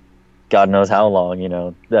in God knows how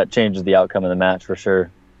long, that changes the outcome of the match for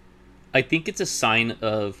sure. I think it's a sign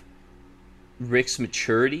of Rick's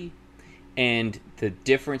maturity and the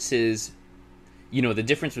differences, the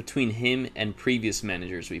difference between him and previous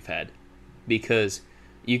managers we've had. Because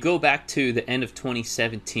you go back to the end of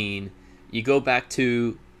 2017, you go back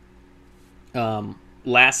to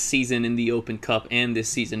last season in the Open Cup and this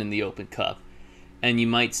season in the Open Cup, and you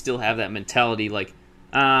might still have that mentality like,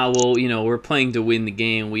 we're playing to win the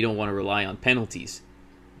game, we don't want to rely on penalties.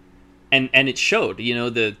 And it showed,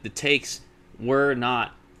 the takes were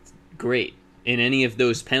not great in any of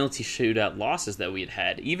those penalty shootout losses that we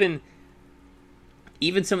had. Even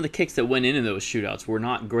some of the kicks that went in those shootouts were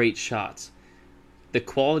not great shots. The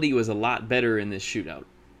quality was a lot better in this shootout,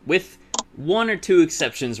 with one or two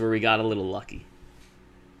exceptions where we got a little lucky.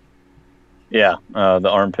 Yeah, the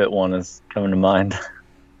armpit one is coming to mind.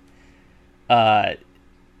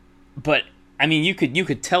 But I mean, you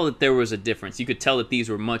could tell that there was a difference. You could tell that these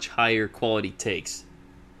were much higher quality takes.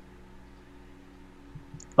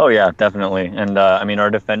 Oh yeah, definitely. And our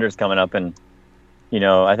defender's coming up, and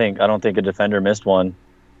I don't think a defender missed one.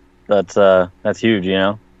 That's huge,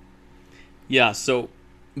 Yeah. So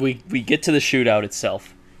we get to the shootout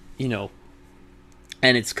itself, and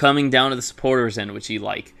it's coming down to the supporters' end, which you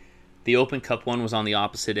like. The Open Cup one was on the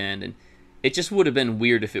opposite end, and it just would have been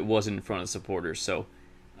weird if it wasn't in front of supporters. So,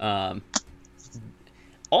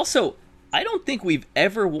 also, I don't think we've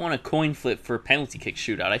ever won a coin flip for a penalty kick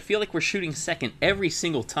shootout. I feel like we're shooting second every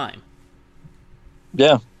single time.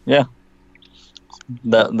 Yeah.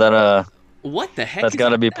 That what the heck? That's got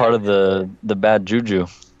to be part of the bad juju.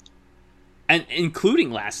 And including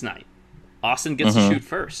last night, Austin gets to shoot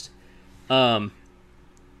first. And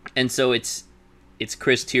so it's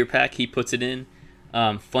Chris Tierpak. He puts it in.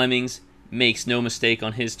 Flemings makes no mistake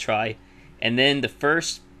on his try. And then the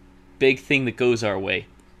first big thing that goes our way,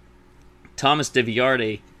 Thomas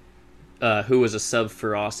DeViarde, who was a sub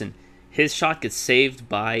for Austin, his shot gets saved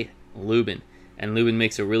by Lubin. And Lubin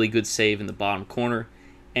makes a really good save in the bottom corner.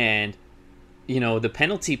 And, the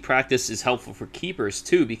penalty practice is helpful for keepers,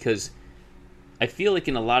 too, because I feel like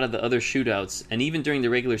in a lot of the other shootouts, and even during the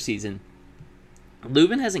regular season,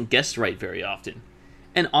 Lubin hasn't guessed right very often.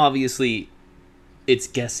 And obviously, it's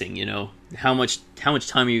guessing, how much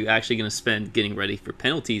time are you actually going to spend getting ready for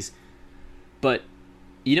penalties? But,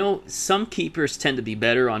 some keepers tend to be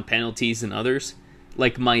better on penalties than others.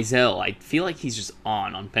 Like Mizell, I feel like he's just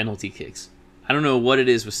on penalty kicks. I don't know what it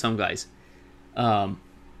is with some guys.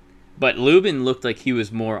 But Lubin looked like he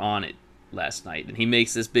was more on it last night, and he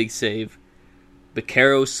makes this big save.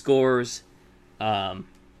 Baquero scores. And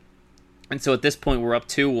so at this point, we're up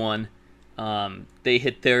 2-1. They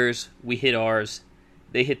hit theirs, we hit ours.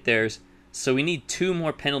 They hit theirs. So we need 2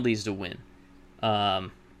 more penalties to win.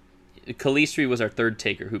 Calistri was our third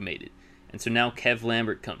taker who made it. And so now Kev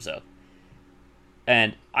Lambert comes up.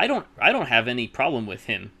 And I don't have any problem with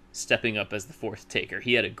him stepping up as the fourth taker.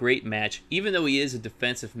 He had a great match, even though he is a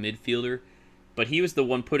defensive midfielder, but he was the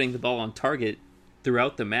one putting the ball on target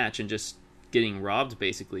throughout the match and just getting robbed,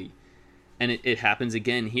 basically. And it happens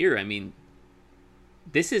again here. I mean,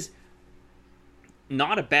 this is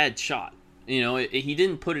not a bad shot. He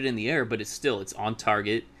didn't put it in the air, but it's on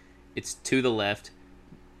target. It's to the left.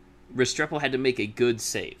 Restrepo had to make a good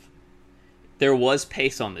save. There was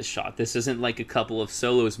pace on this shot. This isn't like a couple of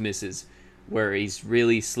Solos misses where he's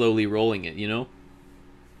really slowly rolling it,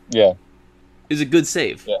 Yeah. It was a good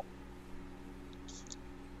save. Yeah.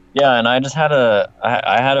 Yeah, and I just had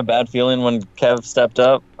I had a bad feeling when Kev stepped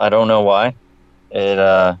up. I don't know why.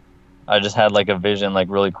 I just had like a vision like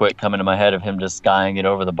really quick come into my head of him just skying it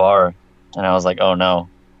over the bar, and I was like, oh no.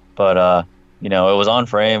 But it was on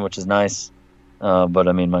frame, which is nice. But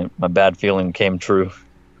I mean, my bad feeling came true.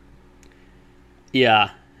 Yeah,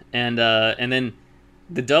 and then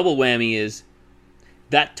the double whammy is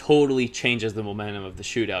that totally changes the momentum of the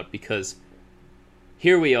shootout, because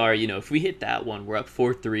here we are, if we hit that one, we're up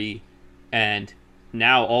 4-3, and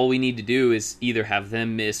now all we need to do is either have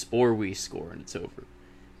them miss or we score, and it's over.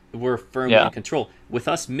 We're firmly in control. With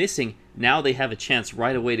us missing, now they have a chance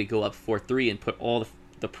right away to go up 4-3 and put all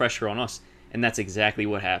the pressure on us, and that's exactly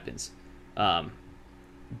what happens. Edson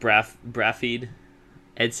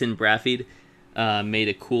Braffeed made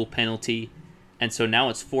a cool penalty, and so now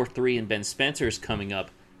it's 4-3, and Ben Spencer is coming up,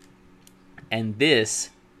 and this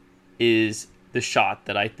is the shot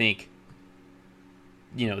that I think,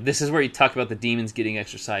 this is where you talk about the demons getting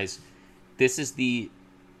exercised. This is the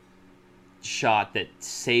shot that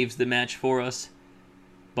saves the match for us,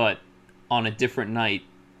 but on a different night,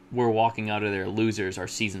 we're walking out of there losers. Our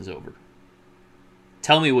season's over.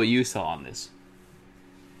 Tell me what you saw on this.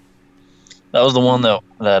 That was the one that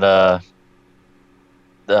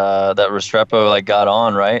Restrepo got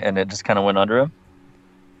on, right, and it just kind of went under him.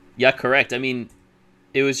 Yeah, correct. I mean,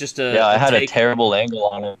 it was just a I had a terrible angle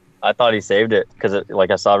on it. I thought he saved it because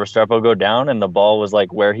I saw Restrepo go down and the ball was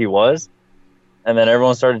like where he was, and then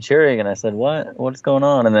everyone started cheering, and I said, "What's going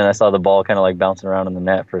on?" And then I saw the ball kind of like bouncing around in the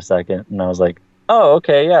net for a second, and I was like, "Oh,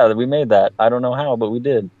 okay, yeah, we made that. I don't know how, but we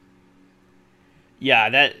did."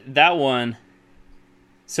 Yeah, that one.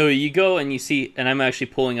 So you go and you see, and I'm actually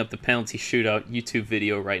pulling up the penalty shootout YouTube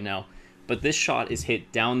video right now, but this shot is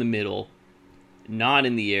hit down the middle, not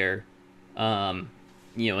in the air.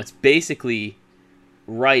 It's basically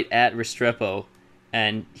right at Restrepo,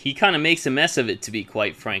 and he kind of makes a mess of it, to be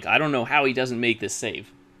quite frank. I don't know how he doesn't make this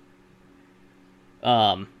save.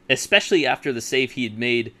 Especially after the save he had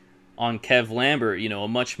made on Kev Lambert, a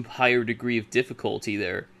much higher degree of difficulty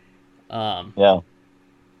there.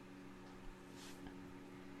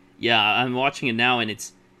 Yeah, I'm watching it now, and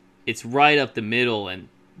it's right up the middle and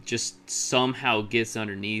just somehow gets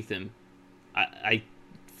underneath him. I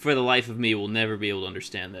for the life of me, will never be able to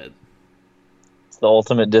understand that. It's the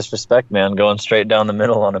ultimate disrespect, man, going straight down the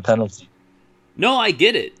middle on a penalty. No, I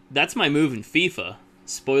get it. That's my move in FIFA.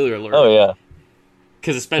 Spoiler alert. Oh, yeah.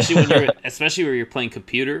 Because especially when you're playing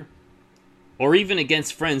computer, or even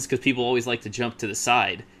against friends, because people always like to jump to the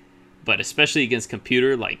side. But especially against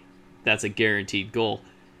computer, that's a guaranteed goal.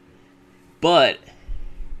 But,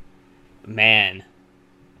 man,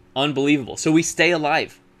 unbelievable. So we stay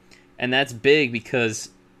alive, and that's big because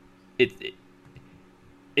it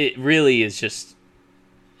really is just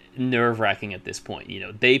nerve-wracking at this point.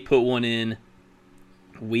 They put one in,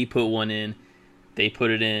 we put one in, they put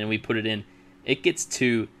it in, we put it in. It gets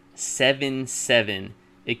to 7-7.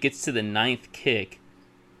 It gets to the 9th kick,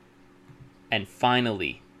 and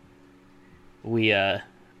finally, we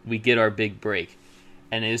get our big break.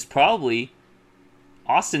 And it is probably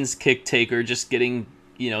Austin's kick taker just getting,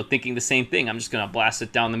 thinking the same thing. I'm just going to blast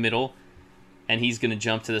it down the middle and he's going to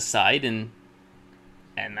jump to the side, and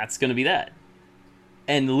that's going to be that.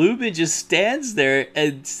 And Lubin just stands there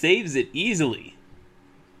and saves it easily.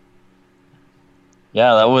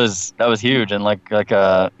 Yeah, that was huge, and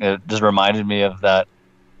it just reminded me of that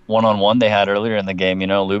one-on-one they had earlier in the game. You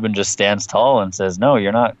know, Lubin just stands tall and says, "No,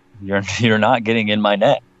 you're not getting in my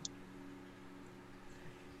net."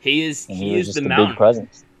 He is just the a mountain. Big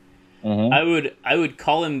presence. Mm-hmm. I would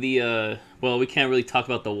call him the well, we can't really talk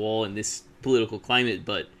about the wall in this political climate,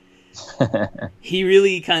 but he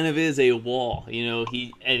really kind of is a wall. You know,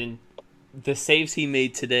 and the saves he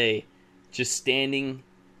made today, just standing.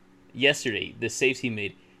 Yesterday, the saves he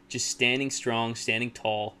made, just standing strong, standing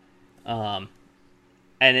tall, and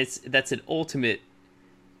that's an ultimate,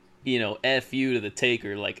 F you to the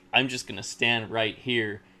taker. Like, I'm just gonna stand right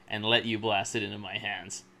here and let you blast it into my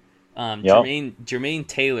hands. Yep. Jermaine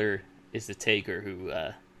Taylor is the taker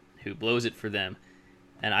who blows it for them,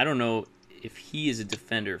 and I don't know if he is a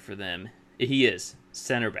defender for them. He is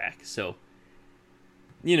center back. So,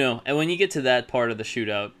 and when you get to that part of the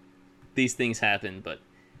shootout, these things happen, but.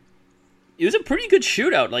 It was a pretty good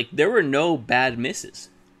shootout. Like, there were no bad misses.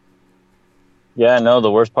 Yeah, no, the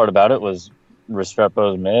worst part about it was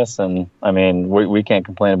Restrepo's miss, and, I mean, we can't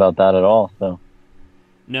complain about that at all. So,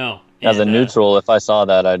 no. As a neutral, if I saw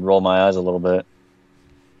that, I'd roll my eyes a little bit.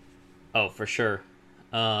 Oh, for sure.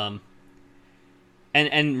 And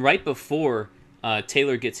right before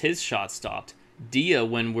Taylor gets his shot stopped, Dia,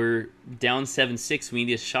 when we're down 7-6, we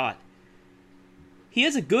need a shot. He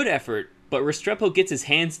has a good effort, but Restrepo gets his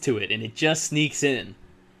hands to it, and it just sneaks in.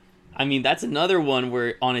 I mean, that's another one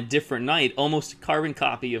where, on a different night, almost a carbon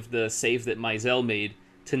copy of the save that Mizell made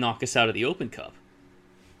to knock us out of the Open Cup.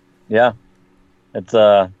 Yeah. It's,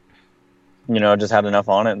 just had enough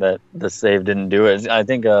on it that the save didn't do it. I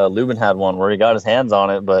think Lubin had one where he got his hands on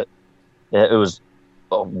it, but it was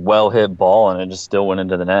a well-hit ball, and it just still went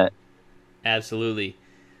into the net. Absolutely.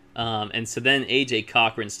 And so then A.J.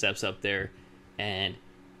 Cochran steps up there, and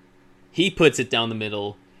he puts it down the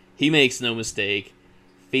middle. He makes no mistake.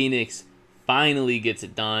 Phoenix finally gets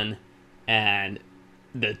it done. And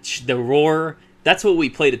the roar, that's what we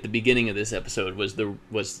played at the beginning of this episode, was the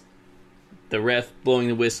ref blowing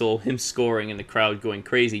the whistle, him scoring, and the crowd going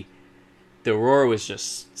crazy. The roar was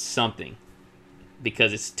just something,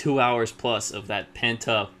 because it's 2 hours plus of that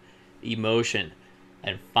pent-up emotion.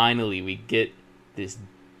 And finally we get this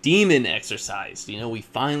demon exercised. We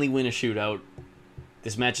finally win a shootout.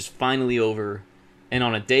 This match is finally over, and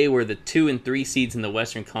on a day where the 2 and 3 seeds in the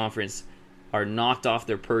Western Conference are knocked off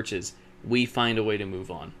their perches, we find a way to move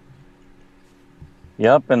on.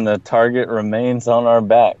 Yep, and the target remains on our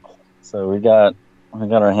back. So we got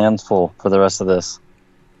our hands full for the rest of this.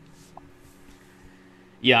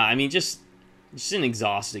 Yeah, I mean, just an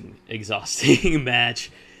exhausting match.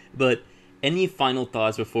 But any final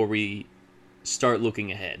thoughts before we start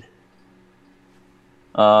looking ahead?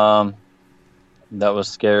 That was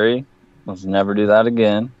scary. Let's never do that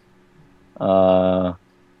again.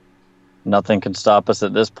 Nothing can stop us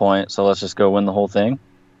at this point, so let's just go win the whole thing.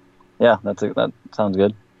 Yeah, that sounds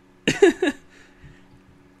good.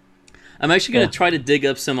 I'm actually going to try to dig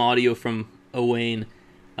up some audio from Owain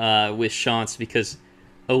with Shantz, because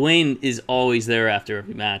Owain is always there after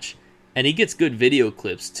every match, and he gets good video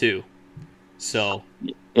clips too. So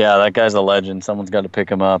yeah, that guy's a legend. Someone's got to pick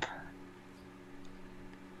him up.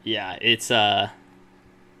 Yeah, it's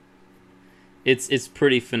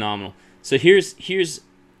pretty phenomenal. So here's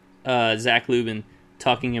Zach Lubin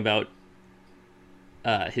talking about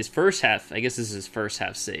his first half. I guess this is his first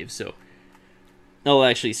half save. So I'll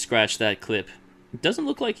actually scratch that clip. It doesn't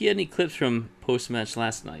look like he had any clips from post match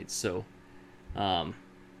last night. So,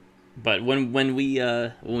 but when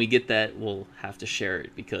we get that, we'll have to share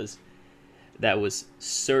it, because that was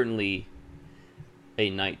certainly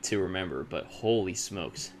a night to remember. But holy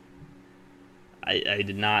smokes, I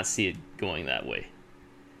did not see it going that way.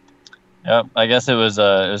 Yep, I guess it was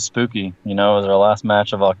spooky. It was our last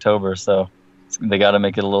match of October, so they got to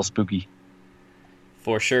make it a little spooky.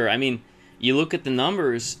 For sure. I mean, you look at the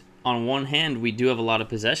numbers. On one hand, we do have a lot of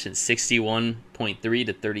possession, 61.3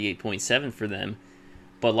 to 38.7 for them.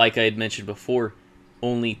 But like I had mentioned before,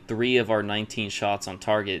 only 3 of our 19 shots on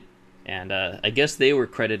target. And I guess they were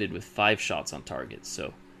credited with 5 shots on target.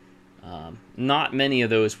 So not many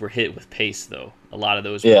of those were hit with pace, though. A lot of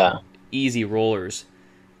those were easy rollers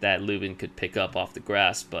that Lubin could pick up off the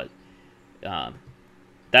grass. But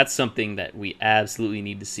that's something that we absolutely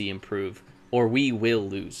need to see improve, or we will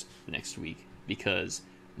lose next week, because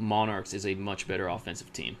Monarchs is a much better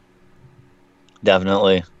offensive team.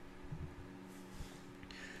 Definitely.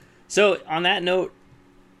 So on that note,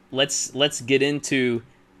 let's get into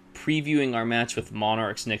previewing our match with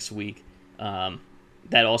Monarchs next week,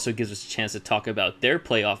 that also gives us a chance to talk about their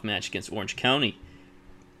playoff match against Orange County.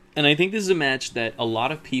 And I think this is a match that a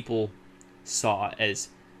lot of people saw as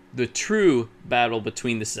the true battle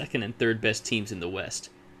between the second and third best teams in the West.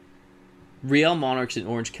 Real Monarchs and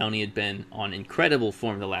Orange County had been on incredible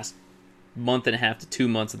form the last month and a half to 2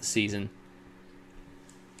 months of the season.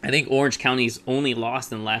 I think Orange County's only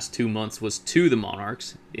loss in the last 2 months was to the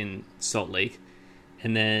Monarchs in Salt Lake.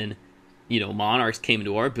 And then, Monarchs came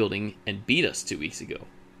into our building and beat us 2 weeks ago.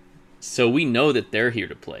 So we know that they're here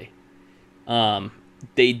to play.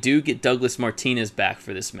 They do get Douglas Martinez back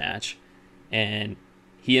for this match, and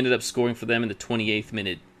he ended up scoring for them in the 28th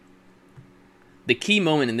minute. The key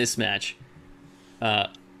moment in this match,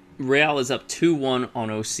 Real is up 2-1 on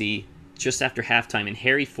OC just after halftime, and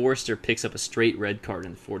Harry Forrester picks up a straight red card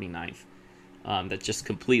in the 49th. That just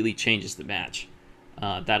completely changes the match.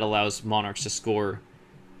 That allows Monarchs to score,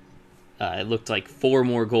 it looked like 4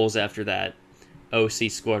 more goals after that.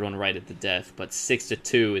 OC scored one right at the death, but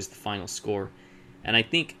 6-2 is the final score. And I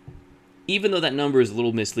think, even though that number is a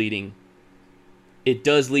little misleading, it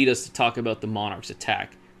does lead us to talk about the Monarchs'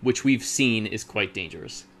 attack, which we've seen is quite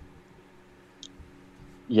dangerous.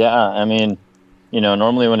 Yeah, I mean,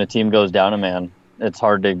 normally when a team goes down a man, it's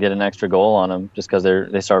hard to get an extra goal on them just because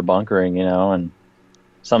they start bunkering, and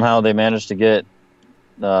somehow they manage to get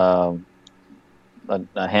a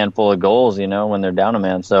handful of goals, when they're down a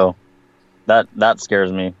man. So that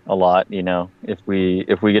scares me a lot, if we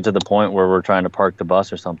get to the point where we're trying to park the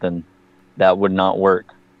bus or something, that would not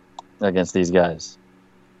work against these guys.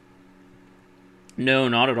 No,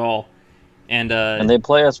 not at all. And they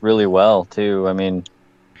play us really well too. I mean,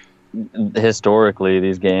 historically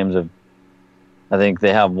these games I think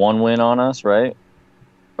they have 1 win on us, right?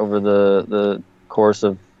 Over the course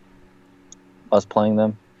of us playing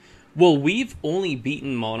them. Well, we've only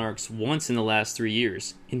beaten Monarchs once in the last 3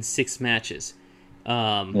 years in 6 matches.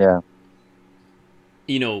 Yeah.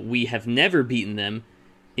 We have never beaten them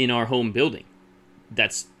in our home building.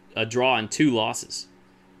 That's a draw and 2 losses.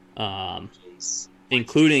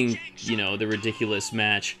 Including, the ridiculous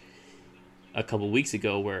match a couple weeks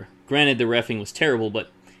ago where, granted, the reffing was terrible,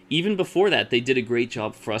 but even before that, they did a great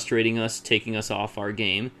job frustrating us, taking us off our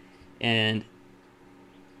game, and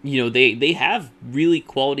they have really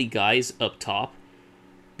quality guys up top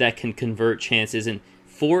that can convert chances. And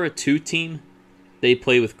for a 2 team, they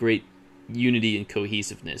play with great unity and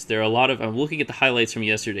cohesiveness. There are a lot of, I'm looking at the highlights from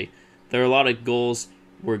yesterday, there are a lot of goals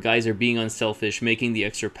where guys are being unselfish, making the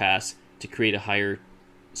extra pass to create a higher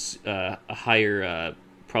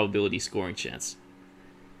probability scoring chance.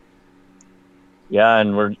 Yeah,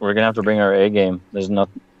 and we're gonna have to bring our A game. There's no,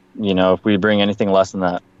 if we bring anything less than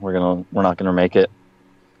that, we're not gonna make it.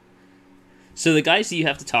 So the guys that you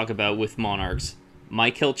have to talk about with Monarchs,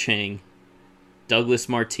 Michael Chang, Douglas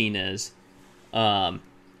Martinez, and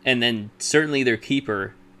then certainly their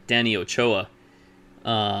keeper, Danny Ochoa.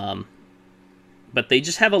 But they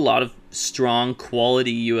just have a lot of strong,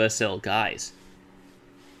 quality USL guys.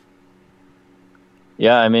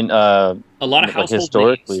 Yeah, I mean, a lot of household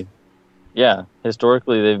historically names. Yeah,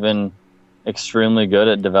 historically they've been extremely good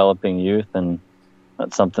at developing youth, and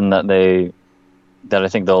that's something that I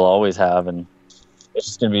think they'll always have. And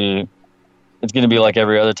it's gonna be like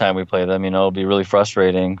every other time we play them. It'll be really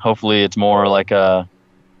frustrating. Hopefully, it's more like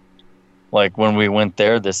when we went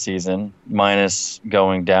there this season, minus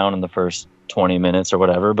going down in the first 20 minutes or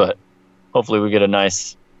whatever. But hopefully, we get a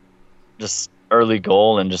nice, just early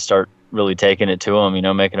goal and just start really taking it to them.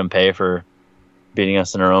 Making them pay for beating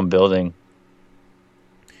us in our own building.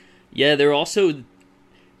 Yeah, they're also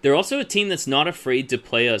a team that's not afraid to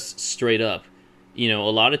play us straight up. A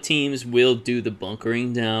lot of teams will do the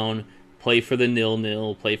bunkering down, play for the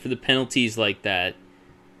 0-0, play for the penalties like that.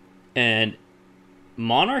 And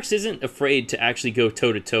Monarchs isn't afraid to actually go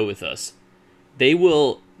toe-to-toe with us. They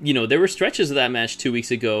will, there were stretches of that match 2 weeks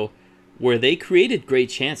ago where they created great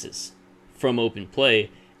chances from open play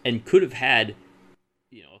and could have had,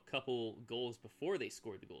 a couple goals before they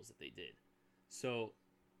scored the goals that they did. So,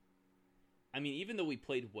 I mean, even though we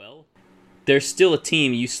played well, they're still a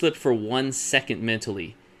team. You slip for 1 second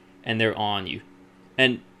mentally, and they're on you.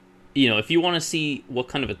 And, if you want to see what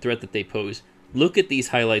kind of a threat that they pose, look at these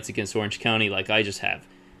highlights against Orange County like I just have.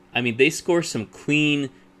 I mean, they score some clean,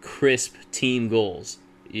 crisp team goals.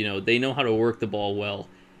 They know how to work the ball well.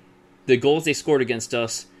 The goals they scored against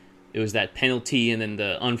us, it was that penalty and then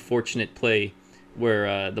the unfortunate play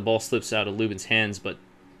where the ball slips out of Lubin's hands. But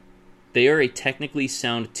they are a technically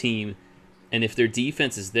sound team, and if their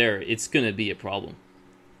defense is there, it's going to be a problem.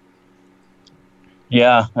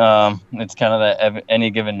 Yeah, it's kind of that any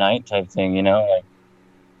given night type thing,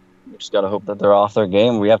 just got to hope that they're off their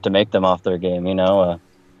game. We have to make them off their game, you know.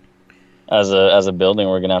 As a building,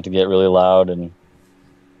 we're gonna have to get really loud and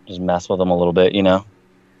just mess with them a little bit, you know.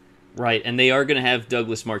 Right, and they are going to have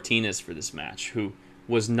Douglas Martinez for this match, who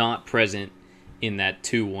was not present in that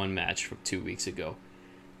 2-1 match from 2 weeks ago.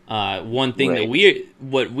 One thing that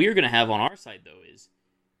we're going to have on our side, though, is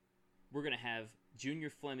we're going to have Junior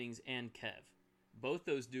Flemings and Kev. Both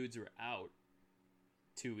those dudes are out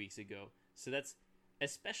 2 weeks ago, so that's,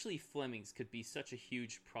 especially Flemings, could be such a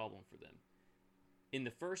huge problem for them. In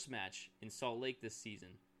the first match in Salt Lake this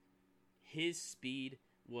season, his speed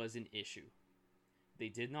was an issue. They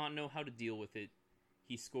did not know how to deal with it.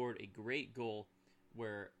 He scored a great goal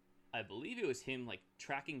where I believe it was him like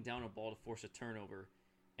tracking down a ball to force a turnover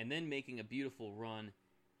and then making a beautiful run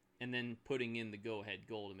and then putting in the go-ahead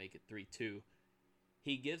goal to make it 3-2.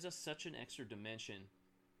 He gives us such an extra dimension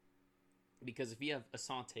because if you have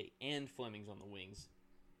Asante and Flemings on the wings,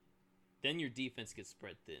 then your defense gets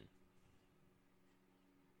spread thin.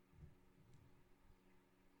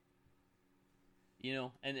 You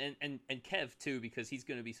know, and Kev, too, because he's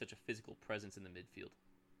going to be such a physical presence in the midfield.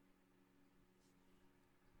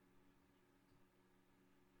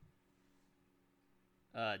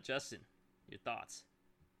 Justin, your thoughts?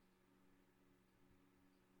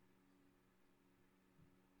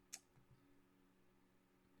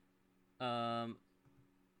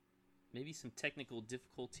 Maybe some technical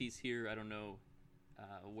difficulties here. I don't know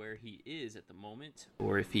where he is at the moment,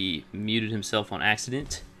 or if he muted himself on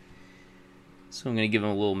accident. So I'm going to give him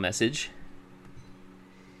a little message.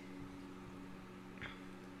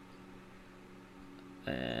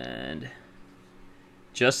 And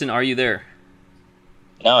Justin, are you there?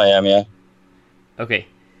 No, I am, yeah. Okay.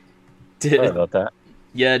 Sorry about that.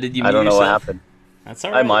 Yeah, did you mute I don't know yourself? what happened. That's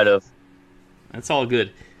all right. I might have. That's all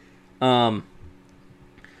good. I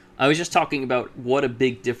was just talking about what a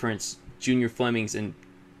big difference Junior Flemings and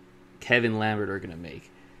Kevin Lambert are going to make.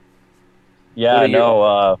 Yeah,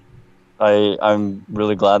 no, I'm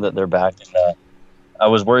really glad that they're back. And, I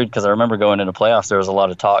was worried because I remember going into playoffs, there was a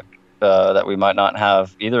lot of talk that we might not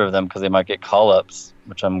have either of them because they might get call-ups,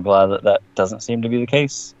 which I'm glad that doesn't seem to be the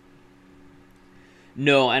case.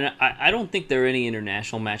 No, and I don't think there are any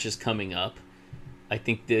international matches coming up. I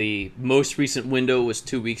think the most recent window was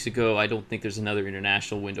 2 weeks ago. I don't think there's another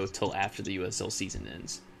international window till after the USL season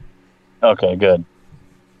ends. Okay, good.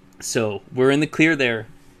 So we're in the clear there.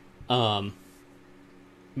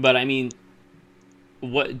 But I mean,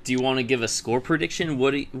 what do you want to give a score prediction?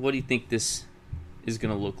 What do you think this is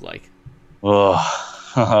going to look like?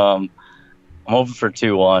 I'm hoping for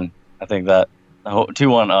 2-1. I think that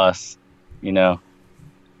 2-1 us. You know,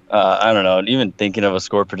 I don't know. Even thinking of a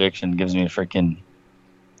score prediction gives me freaking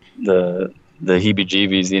the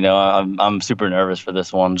heebie-jeebies. You know, I'm super nervous for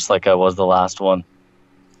this one, just like I was the last one.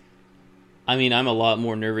 I mean, I'm a lot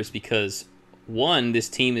more nervous because one, this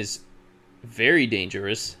team is very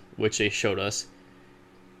dangerous, which they showed us.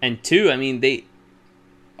 And two, I mean, they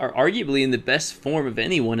are arguably in the best form of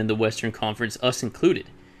anyone in the Western Conference, us included.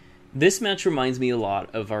 This match reminds me a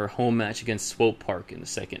lot of our home match against Swope Park in the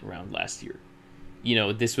second round last year. You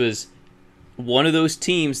know, this was one of those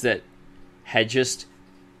teams that had just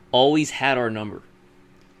always had our number.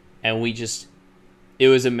 And it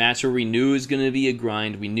was a match where we knew it was going to be a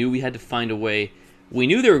grind. We knew we had to find a way. We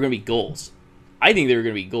knew there were going to be goals. I think there were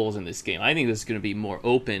going to be goals in this game. I think this is going to be more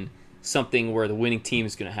open, something where the winning team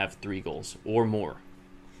is going to have 3 goals or more.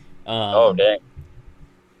 Oh, dang.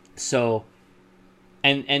 So,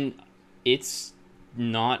 and it's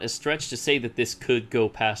not a stretch to say that this could go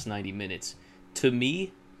past 90 minutes. To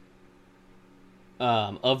me,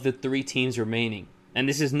 of the 3 teams remaining, and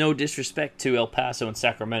this is no disrespect to El Paso and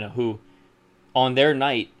Sacramento, who on their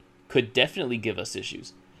night could definitely give us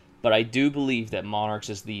issues, but I do believe that Monarchs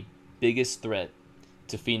is the biggest threat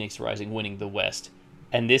to Phoenix Rising winning the West,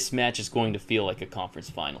 and this match is going to feel like a conference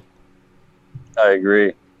final. I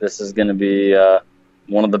agree. This is going to be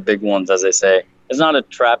one of the big ones, as they say. It's not a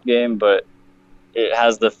trap game, but it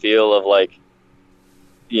has the feel of like,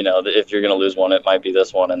 you know, if you're going to lose one, it might be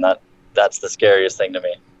this one, and that's the scariest thing to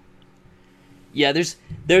me. Yeah,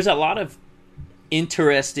 there's a lot of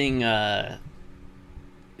interesting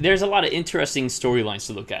storylines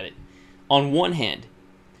to look at it. On one hand,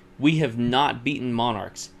 we have not beaten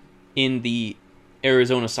Monarchs in the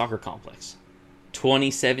Arizona Soccer Complex.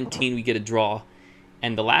 2017, we get a draw,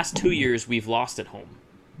 and the last 2 years we've lost at home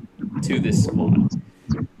to this squad.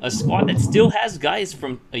 A squad that still has guys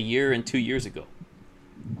from a year and 2 years ago.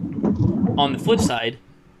 On the flip side,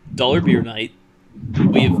 Dollar Beer Night,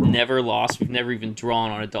 we have never lost. We've never even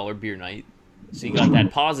drawn on a Dollar Beer Night. So you got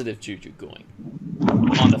that positive juju going.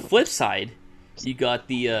 On the flip side, You got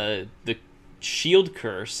the Shield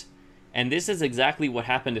curse, and this is exactly what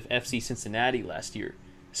happened to FC Cincinnati last year.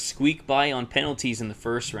 Squeak by on penalties in the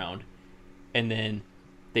first round, and then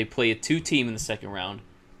they play a 2-team in the second round,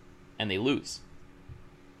 and they lose.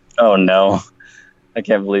 Oh no, I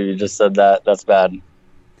can't believe you just said that. That's bad.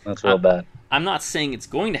 That's real bad. I'm not saying it's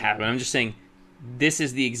going to happen. I'm just saying this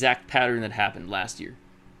is the exact pattern that happened last year.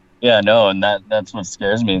 Yeah, no, and that's what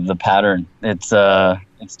scares me. The pattern. It's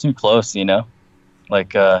too close, you know.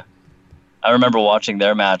 Like I remember watching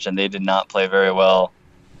their match, and they did not play very well.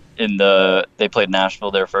 They played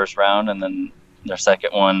Nashville their first round, and then their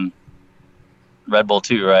second one, Red Bull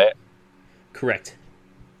 2, right? Correct.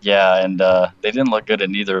 Yeah, and they didn't look good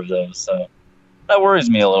in either of those, so that worries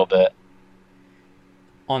me a little bit.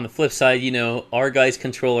 On the flip side, our guys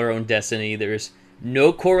control our own destiny. There's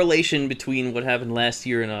no correlation between what happened last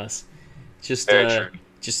year and us. Just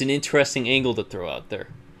an interesting angle to throw out there.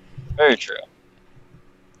 Very true.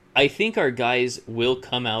 I think our guys will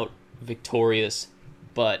come out victorious,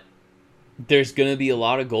 but there's going to be a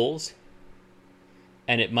lot of goals,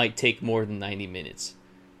 and it might take more than 90 minutes.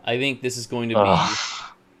 I think this is going to be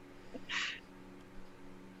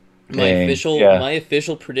my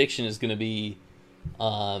official prediction is going to be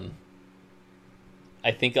I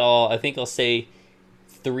think I'll say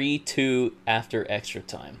 3-2 after extra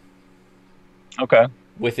time. Okay.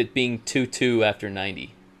 With it being 2-2 after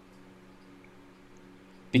 90.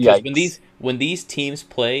 Because when these teams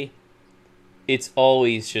play, it's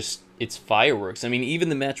always it's fireworks. I mean, even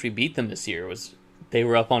the match we beat them this year they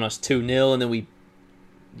were up on us 2-0 and then we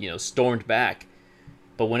stormed back.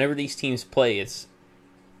 But whenever these teams play, it's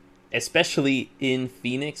especially in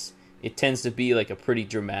Phoenix, it tends to be like a pretty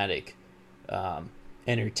dramatic,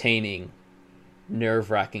 entertaining,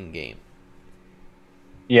 nerve-wracking game.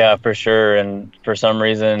 Yeah, for sure. And for some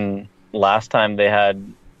reason, last time they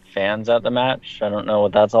had fans at the match. I don't know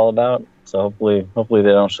what that's all about. So hopefully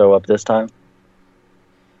they don't show up this time.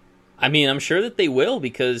 I mean, I'm sure that they will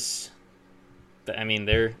because,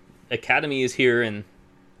 their academy is here and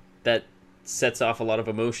that sets off a lot of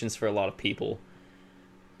emotions for a lot of people.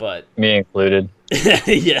 But me included.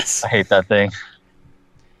 Yes. I hate that thing.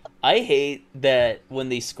 I hate that when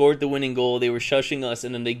they scored the winning goal, they were shushing us,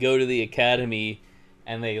 and then they go to the academy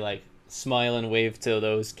and they smile and wave to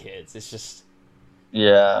those kids. It's just,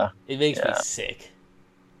 it makes me sick.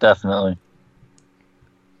 Definitely.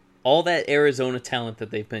 All that Arizona talent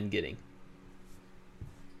that they've been getting.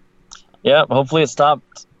 Yeah, hopefully it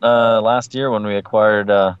stopped last year when we acquired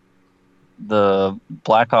the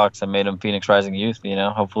Blackhawks and made them Phoenix Rising Youth.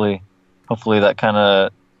 Hopefully that kind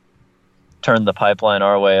of turned the pipeline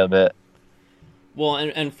our way a bit. Well,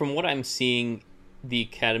 and from what I'm seeing, the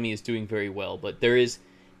academy is doing very well, but there is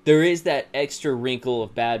that extra wrinkle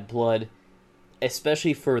of bad blood,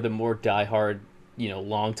 especially for the more diehard,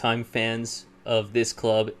 longtime fans of this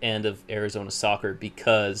club and of Arizona soccer,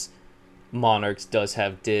 because Monarchs does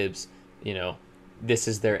have dibs. This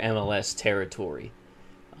is their MLS territory.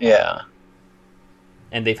 Yeah.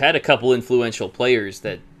 And they've had a couple influential players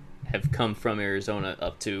that have come from Arizona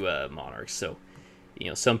up to Monarchs. So,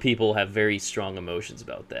 some people have very strong emotions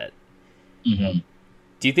about that. Mm-hmm.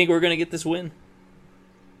 Do you think we're going to get this win?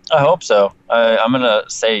 I hope so. I'm going to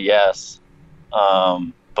say yes.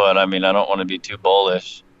 But, I don't want to be too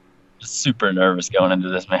bullish. Just super nervous going into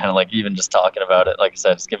this, man. Even just talking about it, like I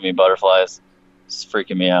said, it's giving me butterflies. It's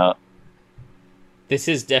freaking me out. This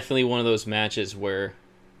is definitely one of those matches where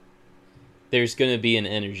there's going to be an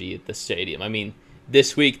energy at the stadium.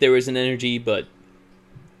 This week there was an energy, but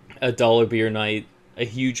a dollar beer night, a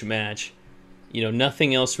huge match,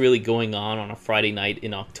 nothing else really going on a Friday night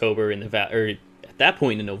in October or at that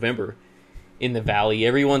point in November in the Valley.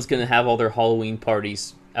 Everyone's going to have all their Halloween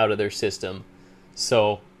parties out of their system.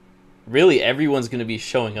 So really everyone's going to be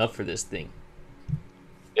showing up for this thing.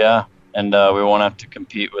 Yeah, and we won't have to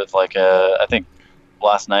compete with I think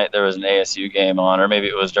last night there was an ASU game on, or maybe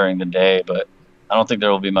it was during the day, but I don't think there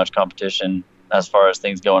will be much competition as far as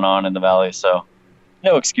things going on in the Valley, so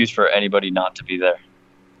no excuse for anybody not to be there.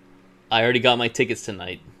 I already got my tickets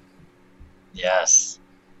tonight. Yes.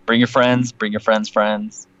 Bring your friends, bring your friends'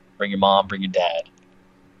 friends, bring your mom, bring your dad.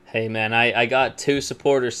 Hey, man, I got 2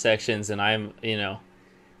 supporter sections, and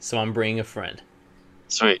so I'm bringing a friend.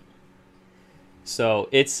 Sweet. So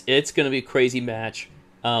it's going to be a crazy match.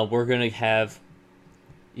 We're going to have,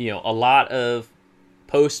 a lot of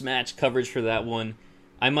post-match coverage for that one.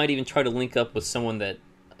 I might even try to link up with someone that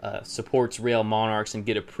supports Real Monarchs and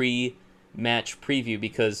get a pre-match preview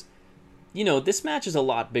because, this match is a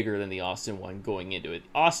lot bigger than the Austin one going into it.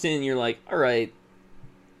 Austin, you're like, all right,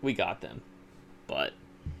 we got them. But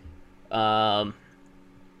a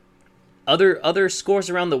Other scores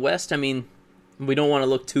around the West, I mean, we don't want to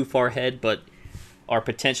look too far ahead, but our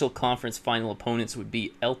potential conference final opponents would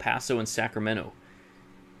be El Paso and Sacramento.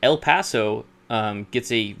 El Paso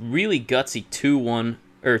gets a really gutsy 2-1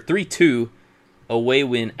 or 3-2 away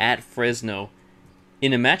win at Fresno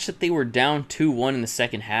in a match that they were down 2-1 in the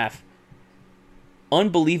second half.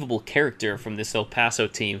 Unbelievable character from this El Paso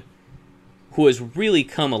team, who has really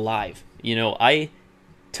come alive. You know, I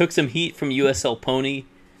took some heat from USL Pony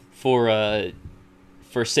for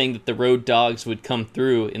saying that the Road Dogs would come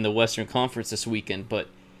through in the Western Conference this weekend, but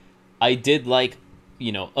I did like,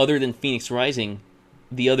 you know, other than Phoenix Rising,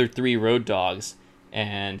 the other three Road Dogs.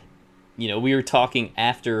 And, you know, we were talking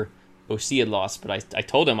after OC had lost, but I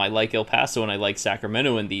told him I like El Paso and I like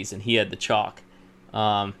Sacramento in these, and he had the chalk.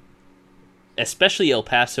 Especially El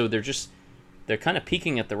Paso, they're kind of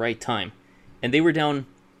peaking at the right time. And they were down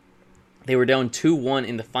 2-1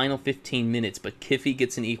 in the final 15 minutes, but Kiffy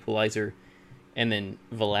gets an equalizer, and then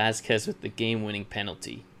Velazquez with the game-winning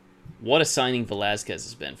penalty. What a signing Velazquez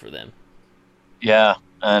has been for them. Yeah,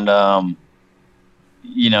 and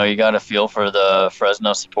you know, you got to feel for the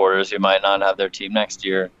Fresno supporters who might not have their team next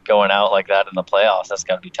year going out like that in the playoffs. That's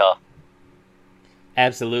got to be tough.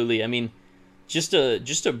 Absolutely. I mean, just a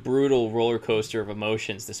brutal roller coaster of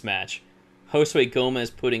emotions, this match. Josue Gomez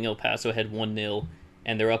putting El Paso ahead 1-0,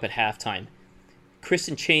 and they're up at halftime.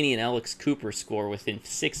 Kristen Chaney and Alex Cooper score within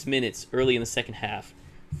 6 minutes early in the second half.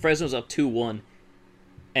 Fresno's up 2-1,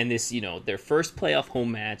 and this, you know, their first playoff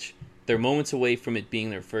home match. They're moments away from it being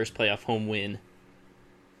their first playoff home win.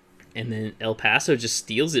 And then El Paso just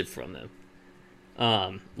steals it from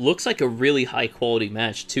them. Looks like a really high-quality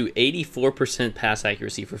match, too. 84% pass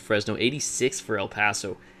accuracy for Fresno, 86% for El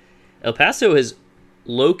Paso. El Paso has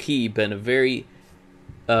low-key been a very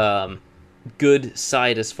good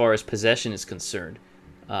side as far as possession is concerned.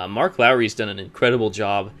 Mark Lowry's done an incredible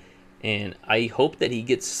job, and I hope that he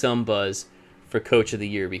gets some buzz for Coach of the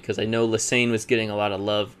Year, because I know Lesane was getting a lot of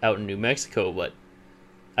love out in New Mexico, but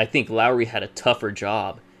I think Lowry had a tougher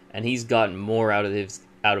job, and he's gotten more out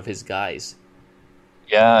of his guys.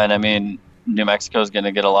 Yeah, and I mean, New Mexico is going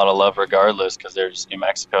to get a lot of love regardless because they're just New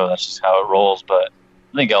Mexico. That's just how it rolls. But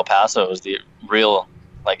I think El Paso is the real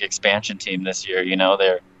expansion team this year. You know,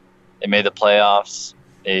 they made the playoffs.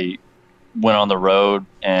 They went on the road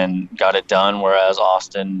and got it done, whereas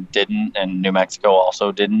Austin didn't, and New Mexico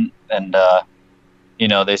also didn't. And you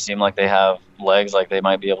know, they seem like they have legs, like they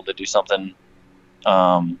might be able to do something.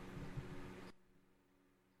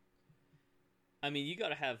 I mean, you got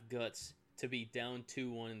to have guts to be down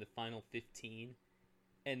 2-1 in the final 15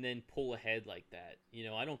 and then pull ahead like that. You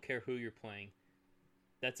know, I don't care who you're playing.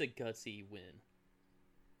 That's a gutsy win.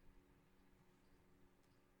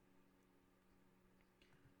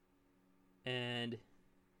 And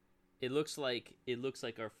it looks like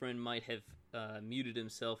our friend might have muted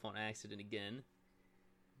himself on accident again.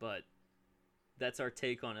 But that's our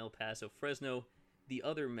take on El Paso. Fresno, the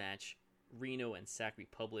other match, Reno and Sac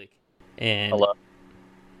Republic. And hello.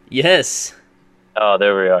 Yes. Oh,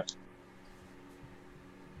 there we are.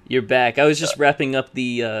 You're back. I was just wrapping up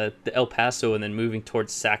the El Paso and then moving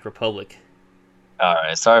towards Sac Republic. All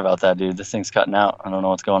right. Sorry about that, dude. This thing's cutting out. I don't know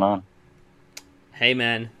what's going on. Hey,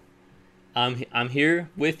 man. I'm here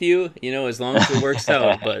with you, you know, as long as it works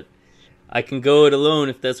out. But I can go it alone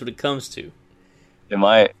if that's what it comes to. It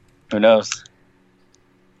might. Who knows?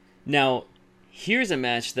 Now, here's a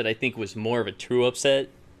match that I think was more of a true upset.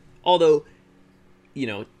 Although, you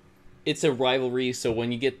know, it's a rivalry, so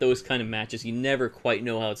when you get those kind of matches, you never quite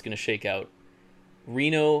know how it's going to shake out.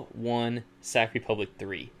 Reno 1, Sac Republic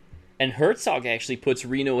 3. And Herzog actually puts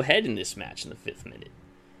Reno ahead in this match in the 5th minute.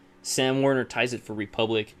 Sam Warner ties it for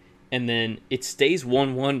Republic, and then it stays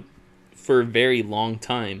 1-1 for a very long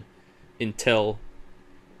time until,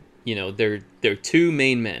 you know, their two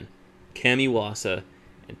main men, Cam Iwasa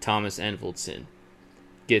and Thomas Envoldsen,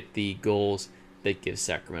 get the goals that give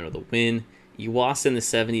Sacramento the win. Iwasa in the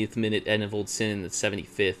 70th minute, Envoldsen in the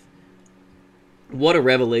 75th. What a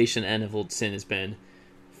revelation Envoldsen has been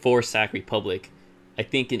for Sac Republic. I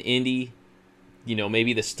think in Indy, you know,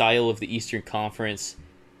 maybe the style of the Eastern Conference,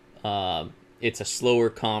 it's a slower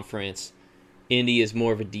conference. Indy is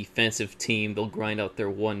more of a defensive team. They'll grind out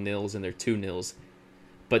their 1-0s and their 2-0s.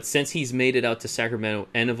 But since he's made it out to Sacramento,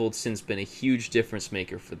 Envoldsen's been a huge difference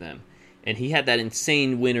maker for them. And he had that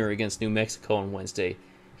insane winner against New Mexico on Wednesday.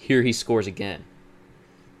 Here he scores again.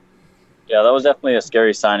 Yeah, that was definitely a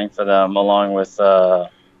scary signing for them, along with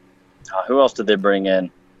who else did they bring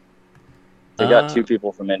in? They got two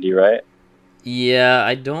people from Indy, right? Yeah,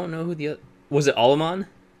 I don't know who the other... Was it Aleman?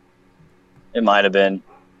 It might have been.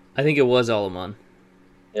 I think it was Aleman.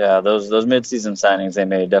 Yeah, those mid-season signings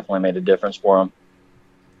definitely made a difference for them.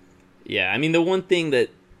 Yeah, I mean, the one thing that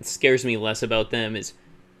scares me less about them is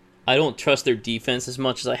I don't trust their defense as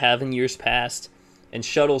much as I have in years past, and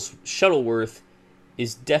Shuttleworth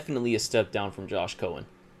is definitely a step down from Josh Cohen.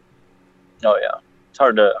 Oh yeah, it's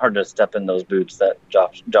hard to step in those boots that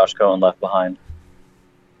Josh Cohen left behind.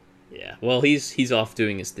 Yeah, well, he's off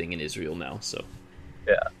doing his thing in Israel now, so.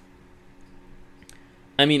 Yeah.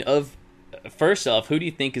 I mean, first off, who do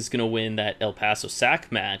you think is going to win that El Paso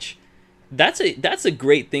Sac match? That's a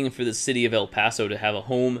great thing for the city of El Paso to have a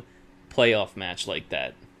home playoff match like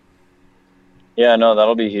that. Yeah, no,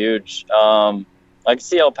 that'll be huge. I can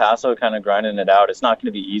see El Paso kind of grinding it out. It's not going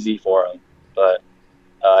to be easy for them, but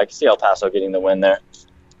I can see El Paso getting the win there.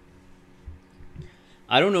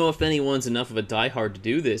 I don't know if anyone's enough of a diehard to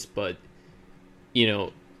do this, but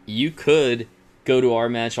you could go to our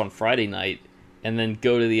match on Friday night and then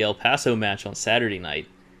go to the El Paso match on Saturday night,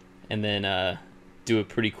 and then do a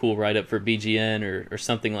pretty cool write-up for BGN or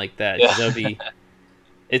something like that. Yeah.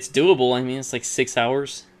 It's doable. I mean, it's like 6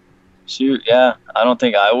 hours. Shoot, yeah. I don't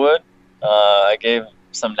think I would. I gave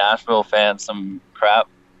some Nashville fans some crap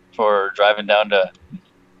for driving down to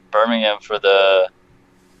Birmingham for the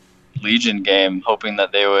Legion game, hoping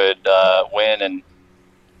that they would win and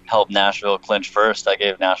help Nashville clinch first. I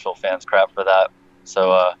gave Nashville fans crap for that.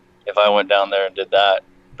 So if I went down there and did that,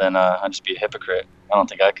 then I'd just be a hypocrite. I don't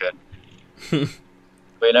think I could.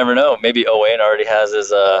 But you never know. Maybe Owain already has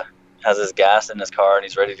his gas in his car and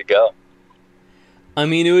he's ready to go. I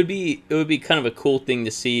mean, it would be kind of a cool thing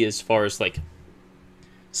to see as far as like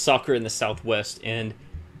soccer in the Southwest and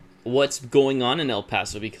what's going on in El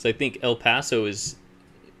Paso, because I think El Paso is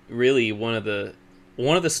really one of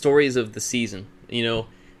the stories of the season.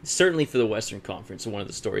 Certainly for the Western Conference, one of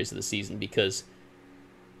the stories of the season, because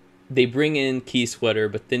they bring in Keith Sweater,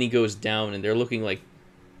 but then he goes down, and they're looking like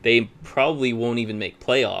they probably won't even make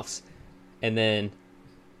playoffs, and then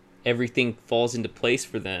everything falls into place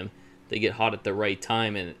for them. They get hot at the right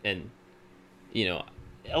time, and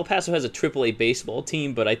El Paso has a AAA baseball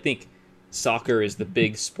team, but I think soccer is the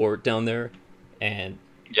big sport down there, and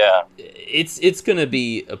yeah, it's going to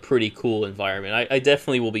be a pretty cool environment. I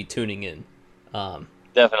definitely will be tuning in.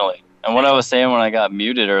 Definitely. And what I was saying when I got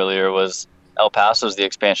muted earlier was El Paso's the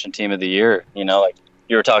expansion team of the year. Like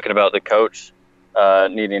you were talking about the coach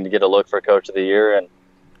needing to get a look for coach of the year, and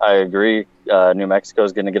I agree. New Mexico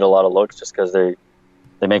is going to get a lot of looks just because they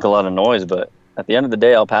make a lot of noise. But at the end of the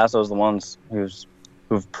day, El Paso is the ones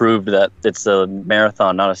who've proved that it's a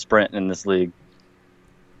marathon, not a sprint in this league.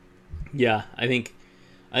 Yeah, I think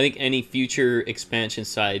any future expansion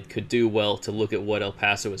side could do well to look at what El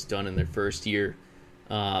Paso has done in their first year.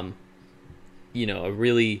 A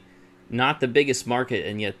really not the biggest market,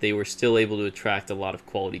 and yet they were still able to attract a lot of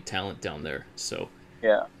quality talent down there. So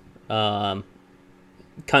yeah,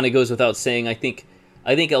 kind of goes without saying. I think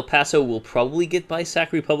El Paso will probably get by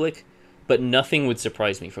Sac Republic, but nothing would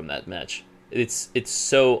surprise me from that match. It's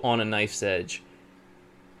so on a knife's edge.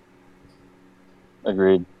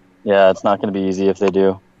 Agreed. Yeah, it's not going to be easy if they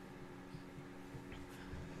do.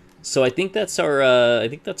 So I think that's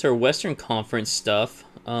our Western Conference stuff.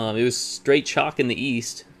 It was straight chalk in the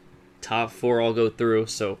East. Top four all go through.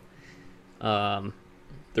 So the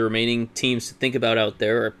remaining teams to think about out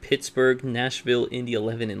there are Pittsburgh, Nashville, Indy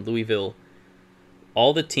 11, and Louisville.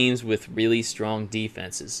 All the teams with really strong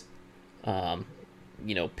defenses.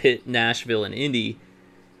 Pitt, Nashville, and Indy,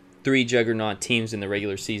 3 juggernaut teams in the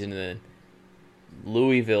regular season, and then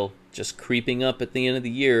Louisville just creeping up at the end of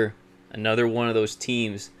the year. Another one of those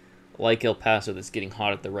teams like El Paso that's getting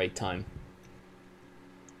hot at the right time.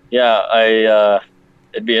 Yeah,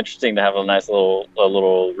 it'd be interesting to have a nice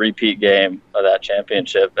little repeat game of that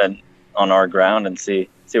championship and on our ground and see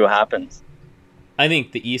what happens. I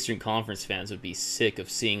think the Eastern Conference fans would be sick of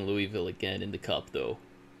seeing Louisville again in the Cup, though.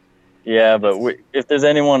 Yeah, but if there's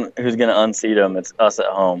anyone who's going to unseat them, it's us at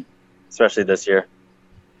home, especially this year.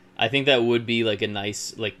 I think that would be like a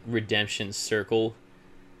nice redemption circle,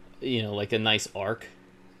 like a nice arc,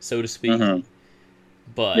 so to speak. Mm-hmm.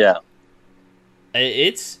 But yeah,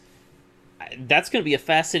 that's going to be a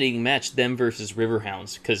fascinating match, them versus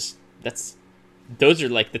Riverhounds, because those are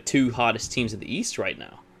like the 2 hottest teams in the East right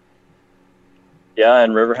now. Yeah,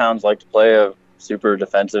 and Riverhounds like to play a super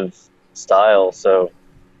defensive style, so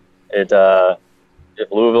if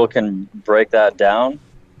Louisville can break that down,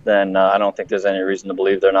 then I don't think there's any reason to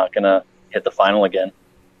believe they're not going to hit the final again.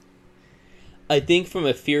 I think from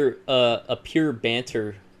a pure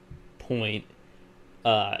banter point,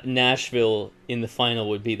 Nashville in the final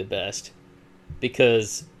would be the best,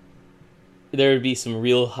 because there would be some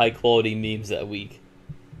real high quality memes that week.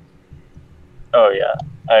 Oh yeah,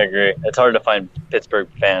 I agree. It's hard to find Pittsburgh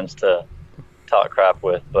fans to talk crap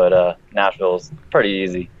with, but Nashville's pretty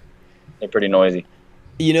easy. They're pretty noisy.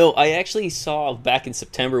 You know, I actually saw back in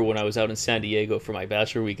September when I was out in San Diego for my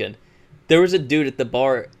bachelor weekend, there was a dude at the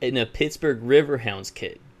bar in a Pittsburgh Riverhounds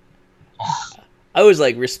kit. I was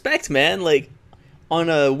like, respect, man. Like, on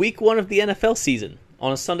a week 1 of the NFL season,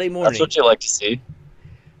 on a Sunday morning. That's what you like to see.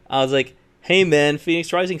 I was like, hey, man,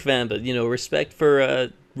 Phoenix Rising fan, but, you know, respect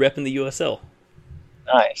for repping the USL.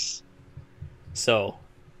 Nice. So,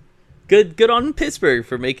 good on Pittsburgh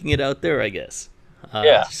for making it out there, I guess.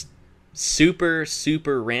 Yeah. Just super,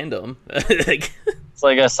 super random. Like, it's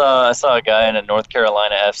like I saw a guy in a North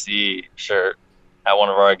Carolina FC shirt at one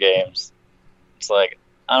of our games. It's like,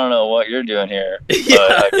 I don't know what you're doing here, but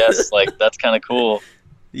I guess like that's kind of cool.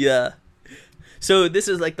 Yeah. So this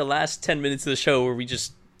is like the last 10 minutes of the show where we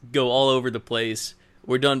just go all over the place.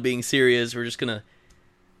 We're done being serious. We're just gonna,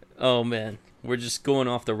 oh man, we're just going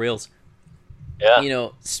off the rails. Yeah. You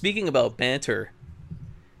know, speaking about banter,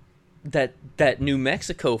 that New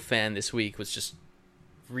Mexico fan this week was just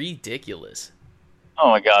ridiculous. Oh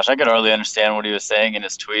my gosh, I could hardly understand what he was saying in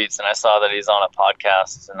his tweets, and I saw that he's on a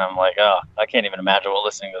podcast, and I'm like, oh, I can't even imagine what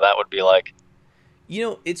listening to that would be like. You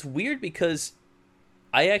know, it's weird because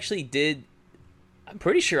I actually did, I'm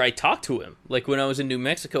pretty sure I talked to him, like, when I was in New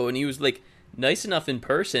Mexico, and he was, like, nice enough in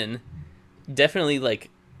person, definitely, like,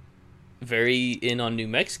 very in on New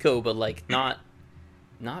Mexico, but, like, not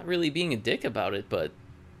really being a dick about it, but...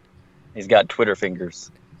 He's got Twitter fingers.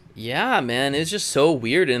 Yeah, man, it's just so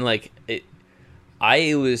weird, and, like,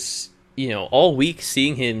 I was, you know, all week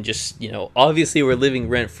seeing him just, you know, obviously we're living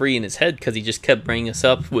rent-free in his head because he just kept bringing us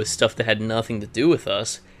up with stuff that had nothing to do with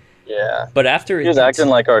us. Yeah. But after... He was acting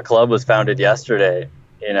like our club was founded yesterday.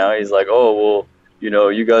 You know, he's like, oh, well, you know,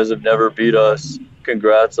 you guys have never beat us.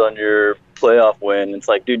 Congrats on your playoff win. It's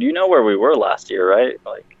like, dude, you know where we were last year, right?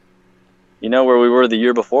 Like, you know where we were the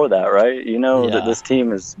year before that, right? You know that this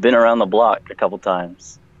team has been around the block a couple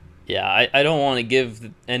times. Yeah, I don't want to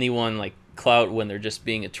give anyone, like, clout when they're just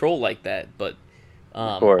being a troll like that, but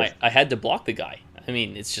I had to block the guy. I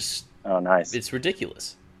mean, it's just... Oh, nice. It's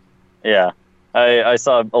ridiculous. Yeah. I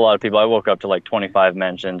saw a lot of people. I woke up to like 25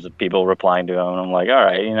 mentions of people replying to him, and I'm like, all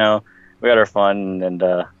right, you know, we got our fun, and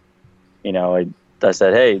you know, I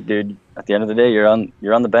said, hey, dude, at the end of the day, you're on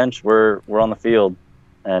the bench, we're on the field,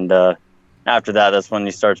 and after that, that's when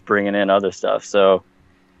he starts bringing in other stuff. So,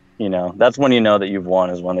 you know, that's when you know that you've won,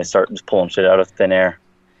 is when they start just pulling shit out of thin air.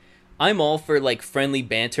 I'm all for, like, friendly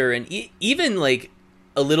banter and even, like,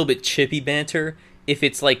 a little bit chippy banter if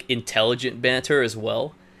it's, like, intelligent banter as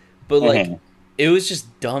well. But, like, it was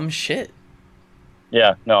just dumb shit.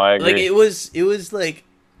 Yeah, no, I agree. Like, it was, like,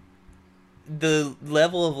 the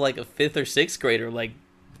level of, like, a 5th or 6th grader. Like,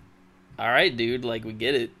 all right, dude, like, we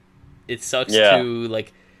get it. It sucks to,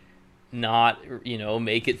 like, not, you know,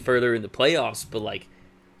 make it further in the playoffs. But, like,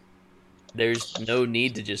 there's no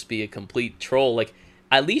need to just be a complete troll. Like,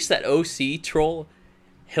 at least that OC troll,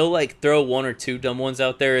 he'll, like, throw 1 or 2 dumb ones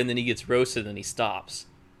out there, and then he gets roasted, and he stops.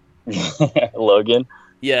 Logan?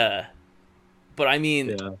 Yeah. But, I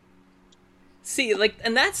mean, see, like,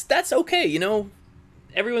 and that's okay, you know?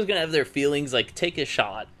 Everyone's gonna have their feelings, like, take a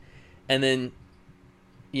shot, and then,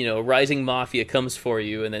 you know, Rising Mafia comes for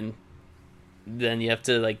you, and then you have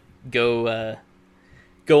to, like, go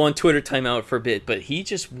on Twitter timeout for a bit, but he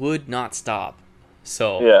just would not stop.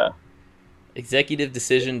 So... Yeah. Executive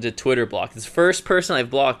decision to Twitter block. It's the first person I've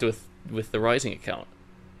blocked with the Rising account.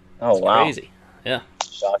 Oh, it's wow. Crazy. Yeah.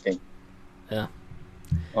 Shocking. Yeah.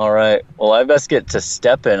 All right. Well, I best get to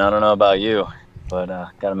stepping. I don't know about you, but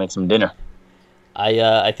got to make some dinner.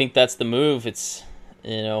 I think that's the move. It's,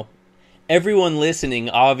 you know, everyone listening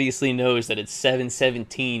obviously knows that it's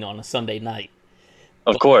 7:17 on a Sunday night.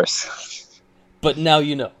 Of course. But now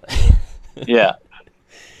you know. Yeah.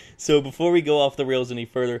 So before we go off the rails any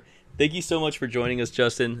further, thank you so much for joining us,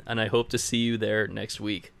 Justin, and I hope to see you there next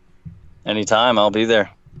week. Anytime, I'll be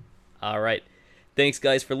there. All right. Thanks,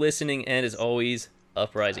 guys, for listening, and as always,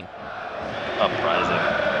 Uprising. Uprising.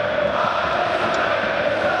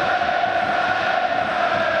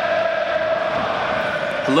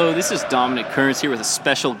 Hello, this is Dominic Kearns here with a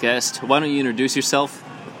special guest. Why don't you introduce yourself?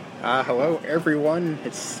 Hello, everyone.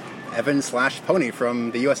 It's Evan/Pony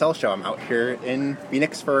from the USL show. I'm out here in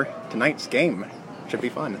Phoenix for tonight's game. Should be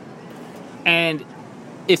fun. And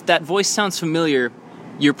if that voice sounds familiar,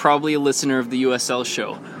 you're probably a listener of the USL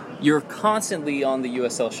show. You're constantly on the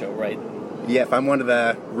USL show, right? Yeah, if I'm one of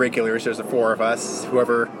the regulars, there's the 4 of us.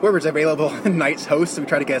 Whoever's available, night's host, we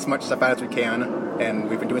try to get as much stuff out as we can. And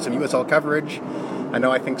we've been doing some USL coverage.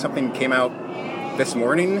 I think something came out this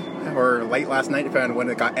morning or late last night, depending on when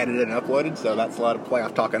it got edited and uploaded. So that's a lot of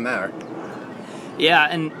playoff talk in there. Yeah,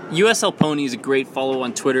 and USL Pony is a great follow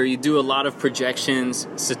on Twitter. You do a lot of projections,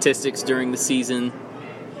 statistics during the season.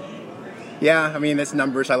 Yeah, I mean, it's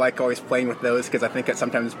numbers. I like always playing with those because I think it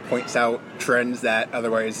sometimes points out trends that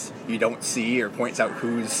otherwise you don't see, or points out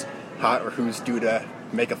who's hot or who's due to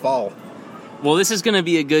make a fall. Well, this is going to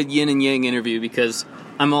be a good yin and yang interview because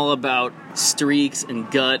I'm all about streaks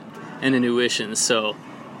and gut and intuition, so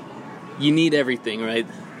you need everything, right?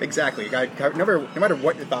 Exactly. No matter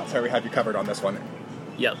what your thoughts are, we have you covered on this one.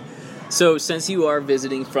 Yep. So since you are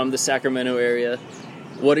visiting from the Sacramento area,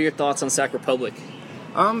 what are your thoughts on Sac Republic?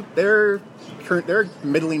 They're a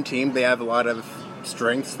middling team. They have a lot of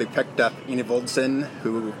strengths. They picked up Ine Voldsen,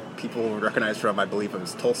 who people would recognize from, I believe it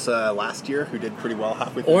was Tulsa last year, who did pretty well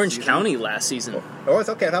halfway through Orange the season. County last season. Oh, it's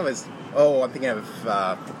okay. That was. Oh, I'm thinking of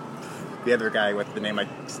the other guy with the name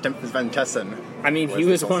like Stempes Van Tessen. I mean, he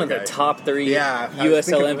was one of the top 3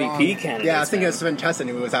 USL MVP candidates. Yeah, I was thinking of Sven Tessen,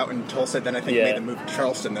 who was out in Tulsa, then I think made the move to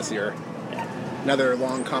Charleston this year. Another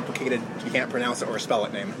long, complicated, you can't pronounce it or spell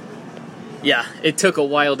it name. Yeah, it took a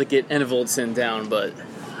while to get Enevoldsen down, but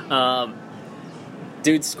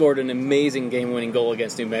dude scored an amazing game-winning goal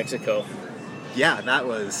against New Mexico. Yeah, that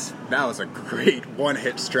was a great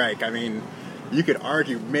one-hit strike. I mean, you could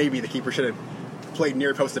argue maybe the keeper should have played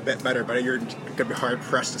near post a bit better, but you're going to be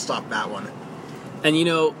hard-pressed to stop that one. And, you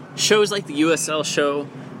know, shows like the USL show,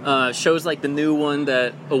 shows like the new one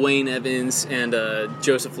that Owain Evans and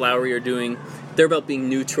Joseph Lowry are doing, they're about being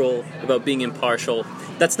neutral, about being impartial.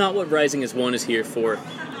 That's not what Rising as One is here for.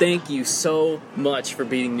 Thank you so much for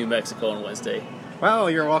beating New Mexico on Wednesday.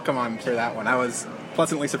 Well, you're welcome for that one. I was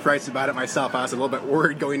pleasantly surprised about it myself. I was a little bit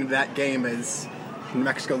worried going into that game as New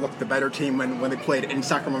Mexico looked the better team when they played in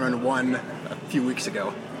Sacramento and won a few weeks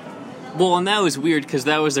ago. Well, and that was weird because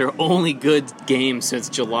that was their only good game since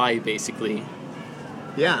July, basically.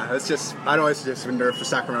 Yeah, I'd always just been nervous for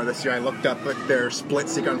Sacramento this year. I looked up at their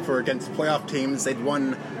splits they gone for against playoff teams. They'd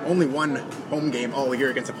only one home game all year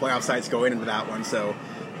against the playoff sides going into that one, so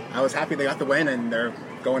I was happy they got the win, and they're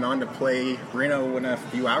going on to play Reno in a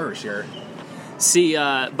few hours here. See,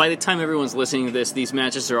 by the time everyone's listening to this, these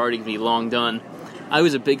matches are already going to be long done. I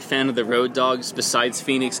was a big fan of the Road Dogs besides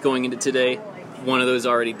Phoenix going into today. One of those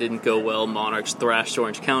already didn't go well. Monarchs thrashed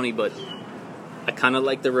Orange County, but I kind of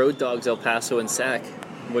like the Road Dogs, El Paso and Sac.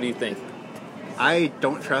 What do you think? I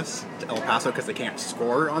don't trust El Paso because they can't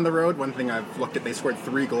score on the road. One thing I've looked at, they scored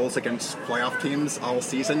 3 goals against playoff teams all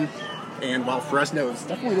season. And while Fresno is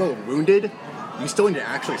definitely a little wounded, you still need to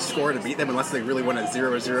actually score to beat them unless they really want a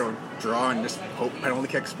 0-0 draw and just hope penalty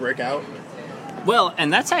kicks break out. Well,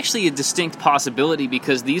 and that's actually a distinct possibility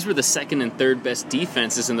because these were the second and third best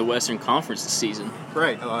defenses in the Western Conference this season.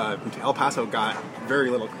 Right. El Paso got very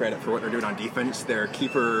little credit for what they're doing on defense. Their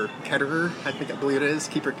keeper, Ketterer, I believe it is.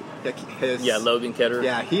 Logan Ketterer.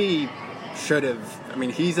 Yeah, he should have. I mean,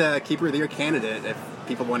 he's a Keeper of the Year candidate if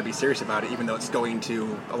people want to be serious about it, even though it's going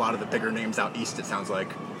to a lot of the bigger names out east, it sounds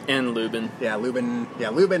like. And Lubin. Yeah,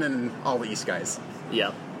 Lubin and all the East guys.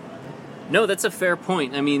 Yeah. No, that's a fair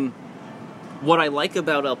point. I mean, what I like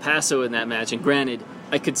about El Paso in that match, and granted,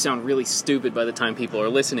 I could sound really stupid by the time people are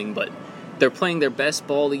listening, but they're playing their best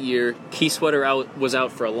ball of the year. Key Sweater was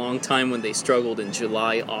out for a long time when they struggled in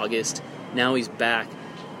July, August. Now he's back.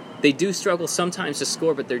 They do struggle sometimes to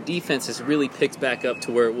score, but their defense has really picked back up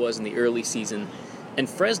to where it was in the early season. And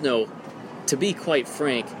Fresno, to be quite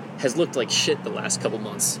frank, has looked like shit the last couple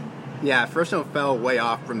months. Yeah, Fresno fell way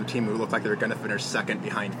off from the team who looked like they were going to finish second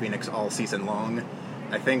behind Phoenix all season long.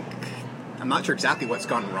 I'm not sure exactly what's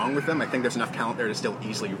gone wrong with them. I think there's enough talent there to still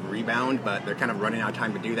easily rebound, but they're kind of running out of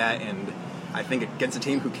time to do that, and I think against a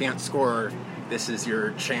team who can't score, this is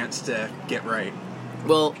your chance to get right.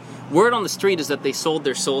 Well, word on the street is that they sold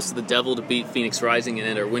their souls to the devil to beat Phoenix Rising and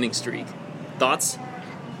end our winning streak. Thoughts?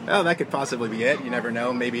 Well, that could possibly be it. You never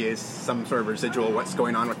know. Maybe it's some sort of residual what's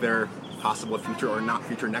going on with their possible future or not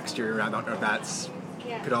future next year. I don't know if that's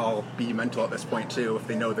could all be mental at this point, too, if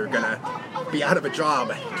they know they're going to be out of a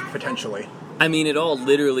job, potentially. I mean, it all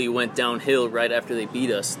literally went downhill right after they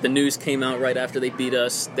beat us. The news came out right after they beat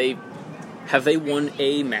us. Have they won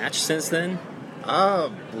a match since then? I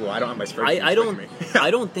don't have my spreadsheet.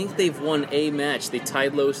 I don't think they've won a match. They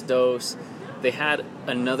tied Los Dos. They had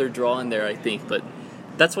another draw in there, I think, but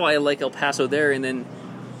that's why I like El Paso there. And then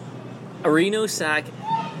Reno Sac,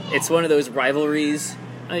 it's one of those rivalries.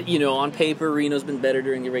 On paper, Reno's been better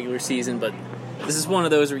during the regular season, but this is one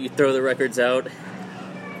of those where you throw the records out.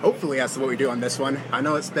 Hopefully that's what we do on this one. I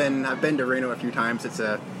know I've been to Reno a few times. It's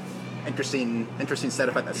a interesting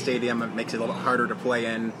setup at that stadium. It makes it a little bit harder to play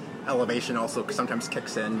in. Elevation also sometimes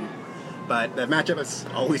kicks in. But the matchup has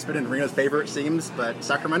always been in Reno's favor, it seems. But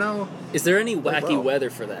Sacramento... Is there any wacky weather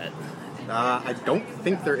for that? I don't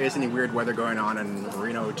think there is any weird weather going on in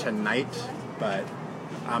Reno tonight, but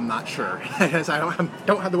I'm not sure. As I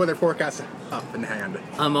don't have the weather forecast up in hand.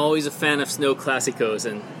 I'm always a fan of snow classicos,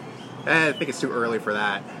 and I think it's too early for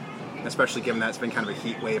that, especially given that it's been kind of a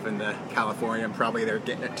heat wave in California, and probably they're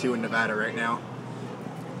getting it too in Nevada right now.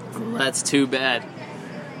 That's too bad.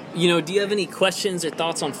 You know, do you have any questions or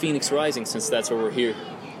thoughts on Phoenix Rising, since that's where we're here?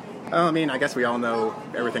 Well, I mean, I guess we all know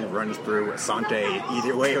everything runs through Asante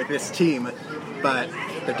either way with this team, but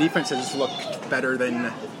the defense has looked better than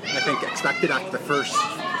I think expected after the first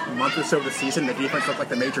month or so of the season. The defense looked like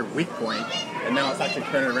the major weak point, and now it's actually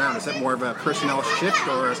turning around. Is it more of a personnel shift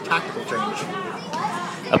or a tactical change?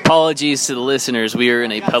 Apologies to the listeners. We are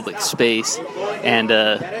in a public space, and,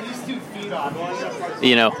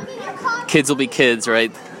 you know, kids will be kids,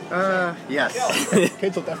 right? Yes.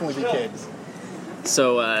 Kids will definitely be kids.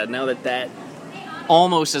 So now that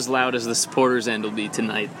almost as loud as the supporters' end will be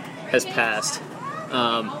tonight has passed,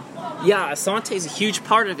 Asante is a huge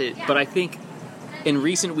part of it, but I think in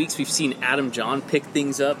recent weeks we've seen Adam John pick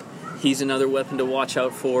things up. He's another weapon to watch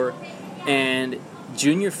out for, and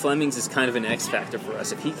Junior Flemings is kind of an X factor for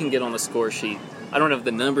us. If he can get on the score sheet, I don't have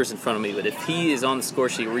the numbers in front of me, but if he is on the score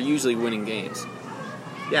sheet, we're usually winning games.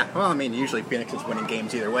 Yeah, well, I mean, usually Phoenix is winning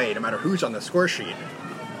games either way, no matter who's on the score sheet.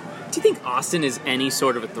 Do you think Austin is any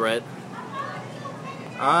sort of a threat?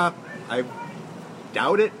 I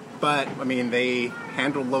doubt it, but, I mean, they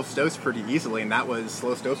handled Los Dos pretty easily, and Los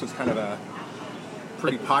Dos was kind of a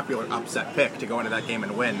pretty popular upset pick to go into that game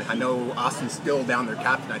and win. I know Austin's still down their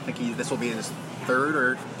captain. I think this will be his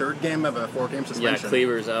third game of a 4-game suspension. Yeah,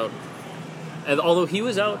 Kleber's out. And although he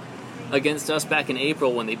was out against us back in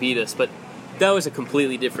April when they beat us, but that was a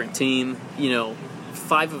completely different team. You know,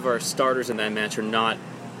 5 of our starters in that match are not,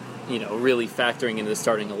 really factoring into the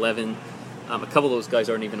starting 11. A couple of those guys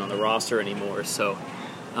aren't even on the roster anymore, so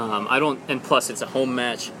and plus it's a home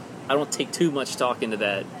match. I don't take too much stock into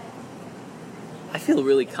that. I feel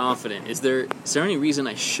really confident. Is there any reason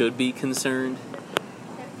I should be concerned?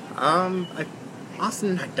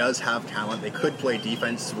 Austin does have talent. They could play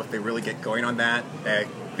defense if they really get going on that. I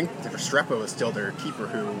think Restrepo is still their keeper,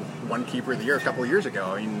 who won Keeper of the Year a couple of years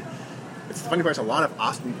ago. I mean, it's funny because a lot of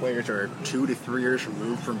Austin players are 2 to 3 years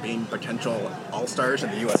removed from being potential all-stars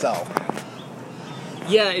in the USL.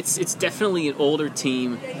 Yeah, it's definitely an older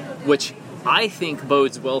team, which I think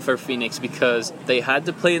bodes well for Phoenix because they had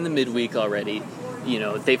to play in the midweek already.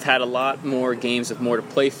 They've had a lot more games with more to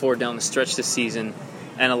play for down the stretch this season.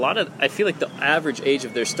 And I feel like the average age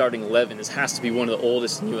of their starting 11 has to be one of the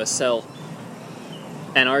oldest in USL.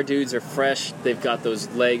 And our dudes are fresh. They've got those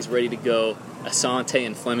legs ready to go. Asante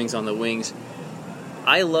and Flemings on the wings.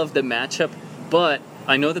 I love the matchup, but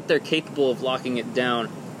I know that they're capable of locking it down.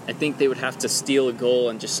 I think they would have to steal a goal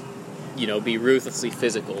and just, be ruthlessly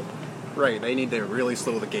physical. Right, they need to really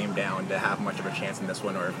slow the game down to have much of a chance in this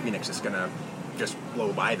one, or Phoenix is going to just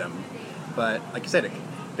blow by them. But, like I said,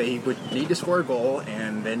 they would need to score a goal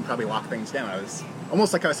and then probably lock things down. It was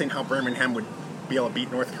almost like I was saying how Birmingham would be able to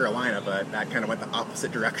beat North Carolina, but that kind of went the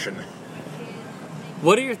opposite direction.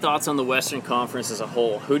 What are your thoughts on the Western Conference as a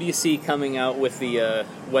whole? Who do you see coming out with the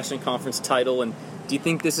Western Conference title, and do you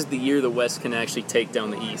think this is the year the West can actually take down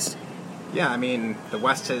the East? Yeah, I mean, the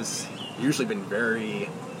West has usually been very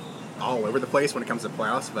all over the place when it comes to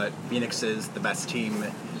playoffs, but Phoenix is the best team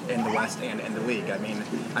in the West and in the league. I mean,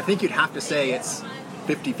 I think you'd have to say it's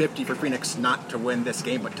 50-50 for Phoenix not to win this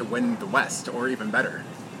game, but to win the West, or even better.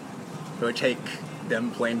 It would take them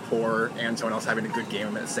playing poor and someone else having a good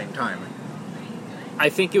game at the same time. I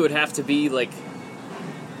think it would have to be like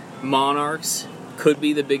Monarchs could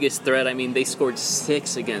be the biggest threat. I mean, they scored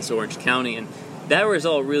 6 against Orange County, and that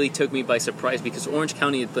result really took me by surprise because Orange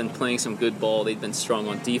County had been playing some good ball. They'd been strong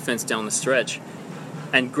on defense down the stretch.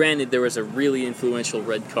 And granted, there was a really influential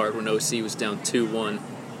red card when OC was down 2-1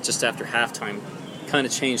 just after halftime. Kind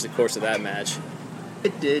of changed the course of that match.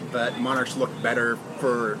 It did, but Monarchs looked better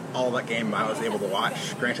for all that game I was able to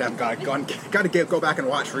watch. Granted, I haven't got to go back and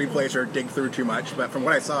watch replays or dig through too much, but from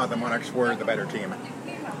what I saw, the Monarchs were the better team.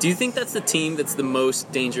 Do you think that's the team that's the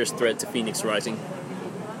most dangerous threat to Phoenix Rising?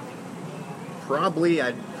 Probably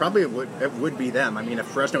it would be them. I mean, if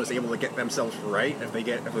Fresno is able to get themselves right, if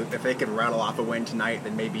they could rattle off a win tonight,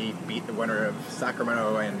 then maybe beat the winner of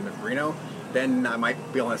Sacramento and Reno, then I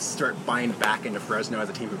might be able to start buying back into Fresno as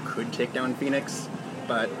a team who could take down Phoenix.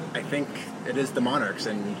 But I think it is the Monarchs,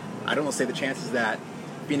 and I don't say the chances that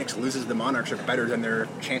Phoenix loses the Monarchs are better than their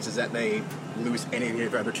chances that they lose any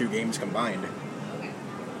of the other 2 games combined.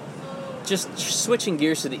 Just switching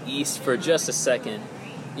gears to the East for just a second,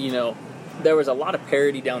 there was a lot of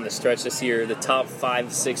parity down the stretch this year. The top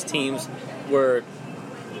 5, 6 teams were,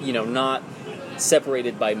 not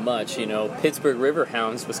separated by much. Pittsburgh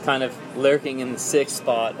Riverhounds was kind of lurking in the 6th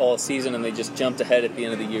spot all season, and they just jumped ahead at the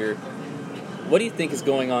end of the year. What do you think is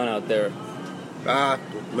going on out there?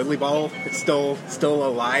 Lily Ball, it's still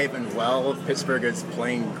alive and well. Pittsburgh is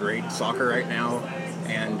playing great soccer right now,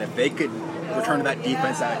 and if they could return to that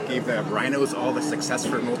defense that gave the Rhinos all the success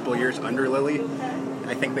for multiple years under Lily,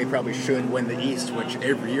 I think they probably should win the East, which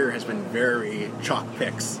every year has been very chalk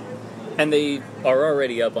picks. And they are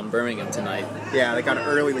already up on Birmingham tonight. Yeah, they got an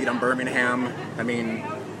early lead on Birmingham. I mean,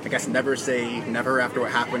 I guess never say never after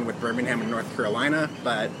what happened with Birmingham and North Carolina,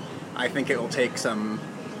 but I think it will take some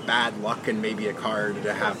bad luck and maybe a card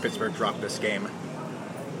to have Pittsburgh drop this game.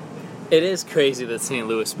 It is crazy that St.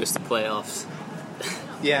 Louis missed the playoffs.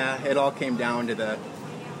 Yeah, it all came down to the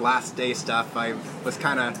last day stuff. I was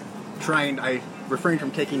kind of refrained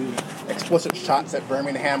from taking explicit shots at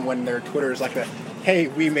Birmingham when their Twitter is like hey,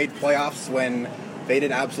 we made playoffs, when they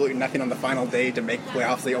did absolutely nothing on the final day to make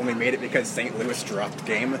playoffs. They only made it because St. Louis dropped the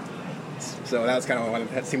game. So that was kind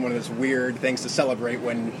of that seemed one of those weird things to celebrate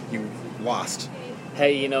when you lost.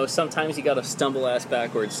 Hey, sometimes you got to stumble ass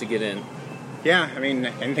backwards to get in. Yeah, I mean,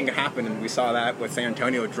 anything could happen, and we saw that with San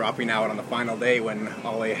Antonio dropping out on the final day when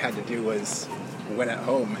all they had to do was win at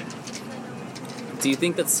home. Do you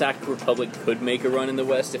think that Sac Republic could make a run in the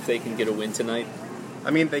West if they can get a win tonight?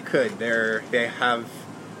 I mean, they could. They have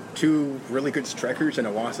 2 really good strikers in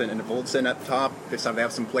Owasso and Voldson at the top. They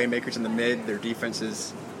have some playmakers in the mid. Their defense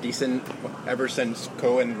is decent. Ever since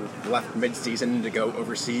Cohen left mid-season to go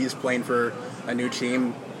overseas playing for a new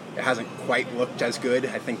team, it hasn't quite looked as good.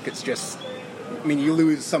 I think it's just... I mean, you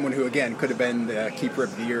lose someone who, again, could have been the Keeper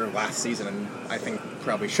of the Year last season, and I think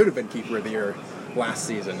probably should have been Keeper of the Year last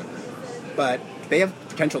season. But they have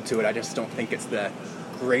potential to it. I just don't think it's the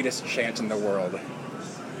greatest chance in the world.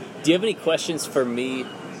 Do you have any questions for me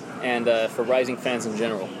and for Rising fans in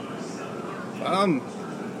general?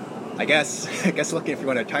 I guess looking if you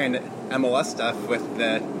want to tie in MLS stuff with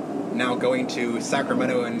the now going to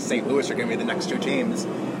Sacramento and St. Louis are going to be the next 2 teams.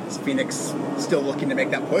 Is Phoenix still looking to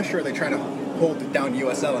make that push, or are they trying to hold down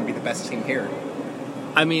USL and be the best team here?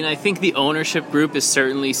 I mean, I think the ownership group is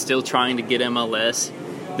certainly still trying to get MLS.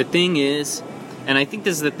 The thing is, and I think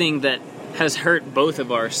this is the thing that has hurt both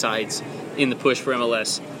of our sides in the push for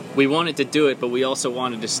MLS. We wanted to do it, but we also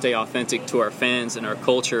wanted to stay authentic to our fans and our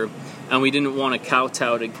culture, and we didn't want to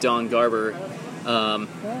kowtow to Don Garber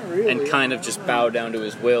and kind of just bow down to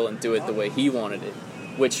his will and do it the way he wanted it,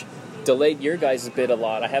 which delayed your guys' bid a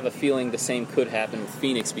lot. I have a feeling the same could happen with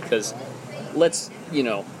Phoenix because let's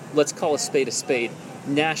call a spade a spade.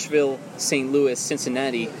 Nashville, St. Louis,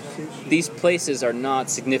 Cincinnati, these places are not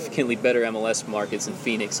significantly better MLS markets than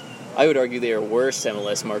Phoenix. I would argue they are worse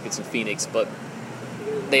MLS markets than Phoenix, but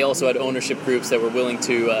they also had ownership groups that were willing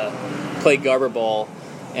to play Garber ball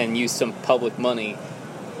and use some public money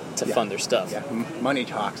to fund their stuff. Yeah, money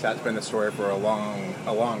talks. That's been the story for a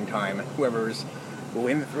long time. Whoever's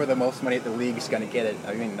willing to throw the most money at the league is going to get it.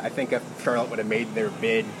 I mean, I think if Charlotte would have made their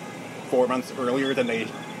bid 4 months earlier than they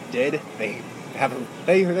did,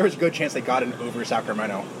 there was a good chance they got it over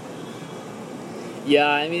Sacramento. Yeah,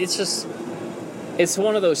 I mean, it's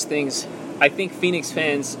one of those things. I think Phoenix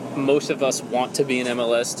fans, most of us want to be in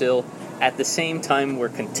MLS still. At the same time, we're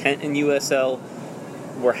content in USL.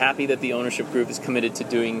 We're happy that the ownership group is committed to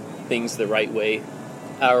doing things the right way,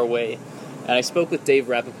 our way. And I spoke with Dave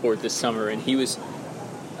Rappaport this summer, and he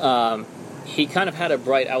kind of had a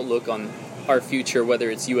bright outlook on our future, whether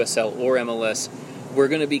it's USL or MLS. We're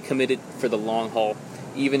going to be committed for the long haul.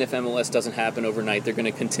 Even if MLS doesn't happen overnight, they're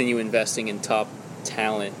going to continue investing in top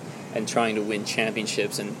talent and trying to win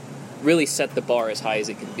championships and really set the bar as high as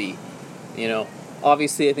it can be.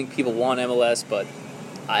 Obviously I think people want MLS, but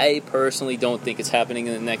I personally don't think it's happening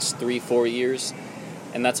in the next 3-4 years,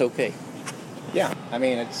 and that's okay. Yeah, I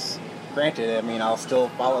mean, it's granted, I'll still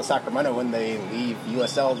follow Sacramento when they leave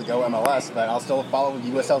USL to go MLS, but I'll still follow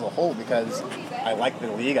USL as a whole because I like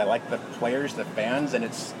the league, I like the players, the fans, and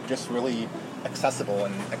it's just really accessible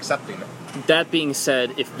and accepting. That being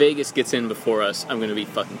said, if Vegas gets in before us, I'm going to be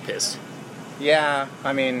fucking pissed. Yeah,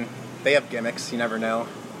 I mean, they have gimmicks, you never know.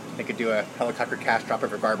 They could do a helicopter cash drop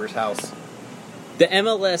over Barber's house. The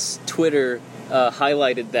MLS Twitter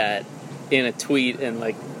highlighted that in a tweet, and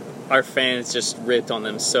our fans just ripped on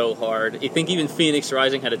them so hard. I think even Phoenix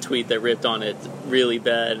Rising had a tweet that ripped on it really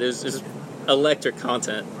bad. It was electric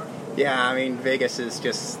content. Yeah, I mean, Vegas is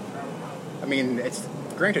just... it's...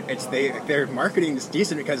 Granted, their marketing is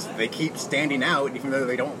decent because they keep standing out, even though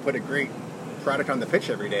they don't put a great product on the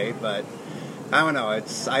pitch every day, but I don't know.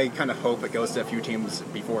 I kind of hope it goes to a few teams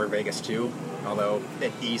before Vegas too, although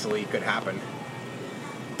it easily could happen.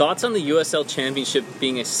 Thoughts on the USL Championship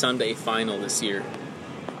being a Sunday final this year?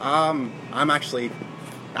 I'm actually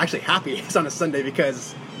happy it's on a Sunday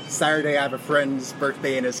because Saturday I have a friend's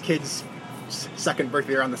birthday and his kid's second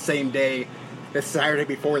birthday are on the same day, this Saturday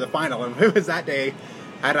before the final. And if it was that day,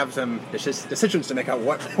 I'd have some decisions to make out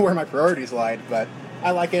where my priorities lied. But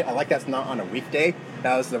I like it. I like that's not on a weekday.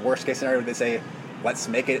 That was the worst case scenario. They say, let's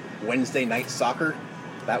make it Wednesday night soccer.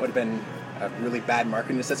 That would have been a really bad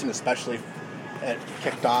marketing decision, especially if it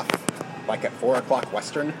kicked off like at 4 o'clock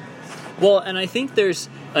Western. Well, and I think there's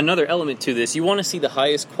another element to this. You want to see the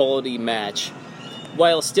highest quality match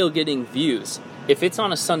while still getting views. If it's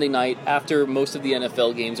on a Sunday night after most of the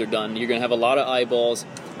NFL games are done, you're going to have a lot of eyeballs.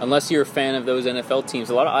 Unless you're a fan of those NFL teams,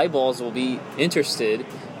 a lot of eyeballs will be interested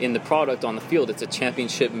in the product on the field. It's a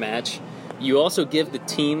championship match. You also give the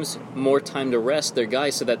teams more time to rest their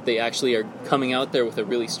guys so that they actually are coming out there with a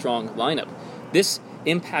really strong lineup. This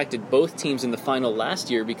impacted both teams in the final last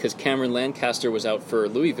year because Cameron Lancaster was out for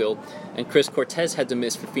Louisville and Chris Cortez had to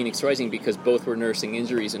miss for Phoenix Rising because both were nursing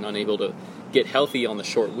injuries and unable to get healthy on the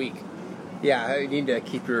short week. Yeah, you need to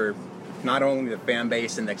keep your, not only the fan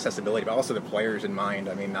base and the accessibility, but also the players in mind.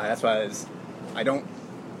 I mean, that's why I don't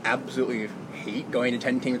absolutely hate going to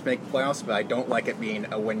 10 teams to make playoffs, but I don't like it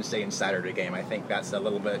being a Wednesday and Saturday game. I think that's a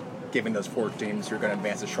little bit giving those 4 teams who are going to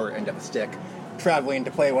advance the short end of the stick, traveling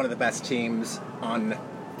to play one of the best teams on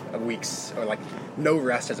a week's, or like no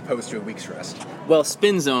rest as opposed to a week's rest. Well,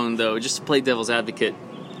 Spin Zone, though, just to play devil's advocate,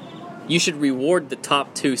 you should reward the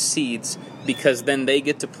top 2 seeds because then they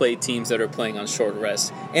get to play teams that are playing on short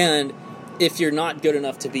rest. And if you're not good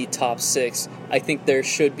enough to be top 6, I think there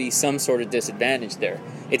should be some sort of disadvantage there.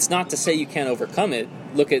 It's not to say you can't overcome it.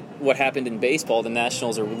 Look at what happened in baseball. The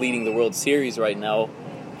Nationals are leading the World Series right now,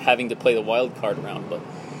 having to play the wild card round. But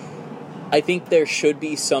I think there should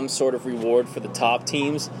be some sort of reward for the top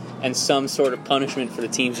teams and some sort of punishment for the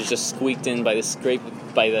teams that just squeaked in by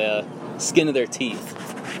the skin of their teeth.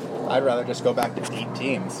 I'd rather just go back to 8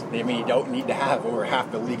 teams. I mean, you don't need to have over half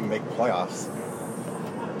the league make playoffs.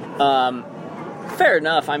 Fair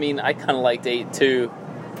enough. I mean, I kind of liked 8 too.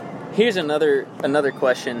 Here's another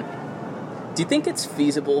question. Do you think it's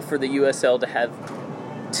feasible for the USL to have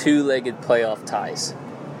 2-legged playoff ties?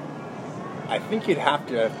 I think you'd have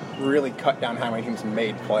to really cut down how many teams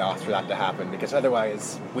made playoffs for that to happen, because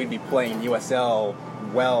otherwise we'd be playing USL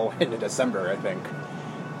well into December, I think.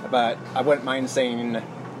 But I wouldn't mind saying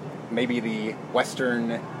maybe the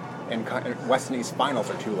Western and West and East finals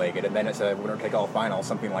are 2-legged, and then it's a winner-take-all final,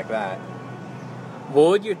 something like that. What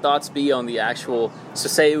would your thoughts be on the actual, so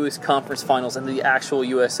say it was conference finals and the actual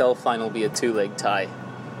USL final be a 2-leg tie?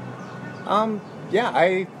 Yeah,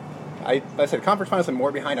 I said conference finals and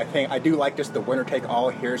more behind. I think I do like just the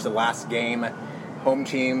winner-take-all. Here's the last game. Home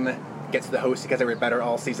team gets the host because they were better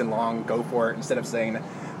all season long. Go for it, instead of saying,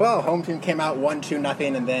 well, home team came out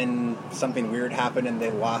 1-2-0 and then something weird happened and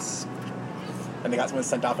they lost, and they got someone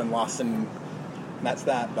sent off and lost, and that's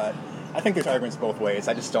that. But I think there's arguments both ways.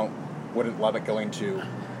 I just wouldn't love it going to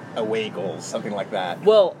away goals, something like that.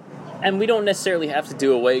 Well, and we don't necessarily have to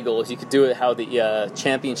do away goals. You could do it how the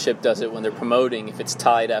championship does it when they're promoting. If it's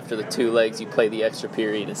tied after the 2 legs, you play the extra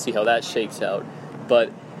period and see how that shakes out.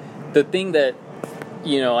 But the thing that,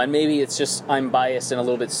 and maybe it's just I'm biased and a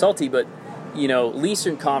little bit salty, but,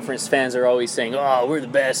 Eastern Conference fans are always saying, oh, we're the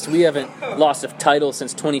best. We haven't lost a title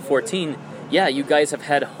since 2014. Yeah, you guys have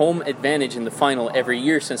had home advantage in the final every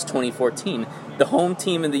year since 2014. The home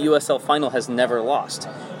team in the USL final has never lost.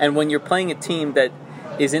 And when you're playing a team that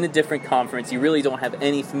is in a different conference, you really don't have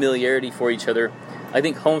any familiarity for each other, I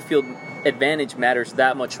think home field advantage matters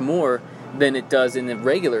that much more than it does in a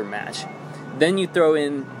regular match. Then you throw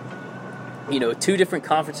in, 2 different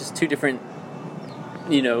conferences, 2 different,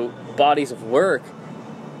 bodies of work.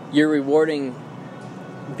 You're rewarding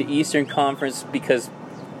the Eastern Conference because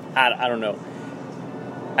I don't know.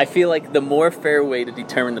 I feel like the more fair way to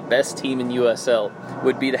determine the best team in USL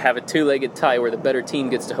would be to have a 2-legged tie where the better team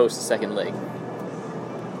gets to host the second leg.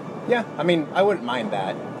 Yeah, I mean, I wouldn't mind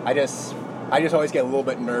that. I just always get a little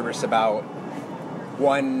bit nervous about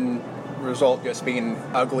one result just being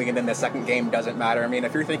ugly and then the second game doesn't matter. I mean,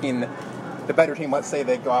 if you're thinking the better team, let's say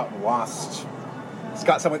they go out and lost.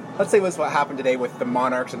 Let's say this is what happened today with the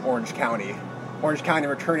Monarchs in Orange County. Orange County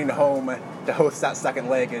returning home to host that second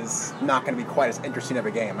leg is not going to be quite as interesting of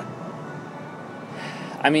a game.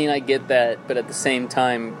 I mean, I get that, but at the same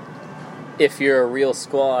time, if you're a real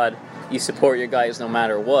squad, you support your guys no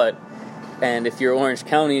matter what. And if you're Orange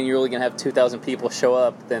County and you're only going to have 2,000 people show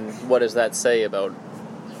up, then what does that say about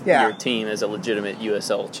Yeah. your team as a legitimate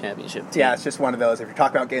USL championship team. Yeah, it's just one of those. If you're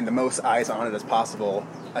talking about getting the most eyes on it as possible,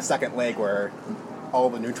 a second leg where all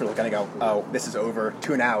the neutrals are going to go, oh, this is over,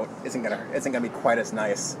 tune out, isn't gonna be quite as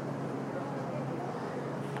nice.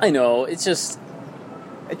 I know, it's just...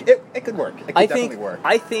 It could work. It could definitely work.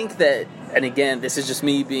 I think that, and again, this is just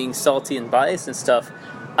me being salty and biased and stuff,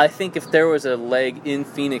 I think if there was a leg in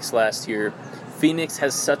Phoenix last year, Phoenix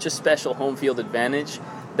has such a special home field advantage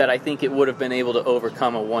that I think it would have been able to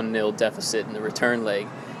overcome a 1-0 deficit in the return leg.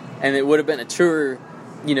 And it would have been a truer,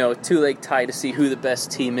 two-leg tie to see who the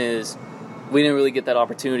best team is. We didn't really get that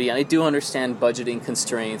opportunity. And I do understand budgeting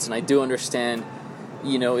constraints, and I do understand,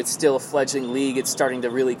 it's still a fledgling league. It's starting to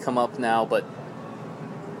really come up now, but...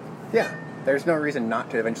 Yeah, there's no reason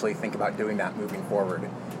not to eventually think about doing that moving forward.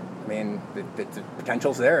 I mean, the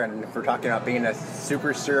potential's there, and if we're talking about being a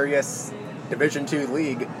super serious Division II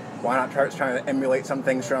league, why not try to emulate some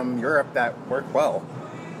things from Europe that work well?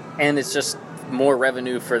 And it's just more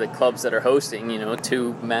revenue for the clubs that are hosting,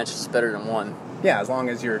 2 matches better than 1. Yeah, as long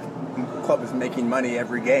as your club is making money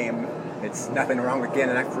every game, it's nothing wrong with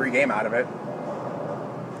getting a free game out of it.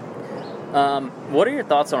 What are your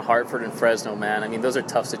thoughts on Hartford and Fresno, man? I mean, those are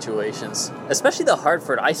tough situations. Especially the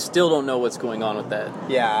Hartford. I still don't know what's going on with that.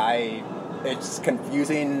 Yeah, it's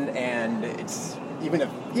confusing, and it's even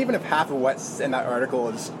if half of what's in that article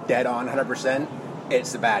is dead on 100%,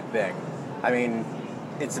 it's a bad thing. I mean,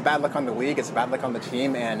 it's a bad look on the league, it's a bad look on the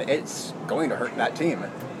team, and it's going to hurt that team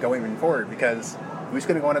going forward, because who's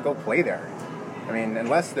going to want to go play there? I mean,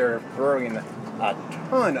 unless they're throwing a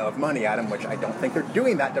ton of money at them, which I don't think they're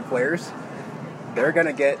doing that to players, they're going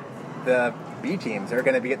to get the B teams. They're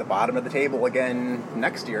going to be at the bottom of the table again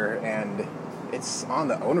next year, and it's on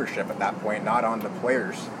the ownership at that point, not on the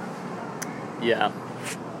players. Yeah,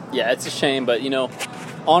 it's a shame, but,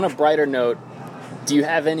 on a brighter note, do you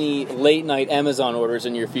have any late-night Amazon orders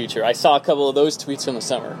in your future? I saw a couple of those tweets from the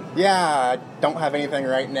summer. Yeah, I don't have anything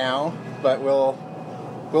right now, but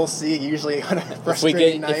we'll see. Usually on a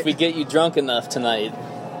frustrating night. If we get you drunk enough tonight.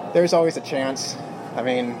 There's always a chance. I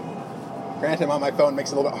mean, granted, on my phone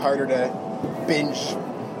makes it a little bit harder to binge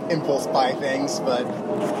impulse buy things, but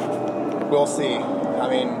we'll see. I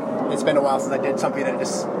mean, it's been a while since I did something that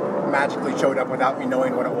just magically showed up without me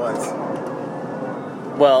knowing what it was.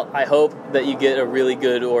 Well, I hope that you get a really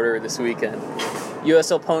good order this weekend.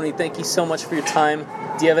 USL Pony, thank you so much for your time.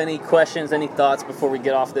 Do you have any questions, any thoughts before we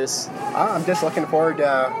get off this? I'm just looking forward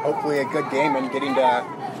to hopefully a good game and getting to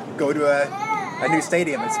go to a new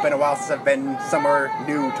stadium. It's been a while since I've been somewhere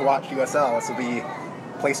new to watch USL. This will be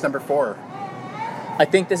place number 4. I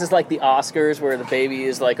think this is like the Oscars where the baby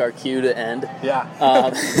is like our cue to end. Yeah.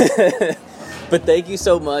 But thank you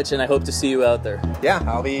so much, and I hope to see you out there. Yeah,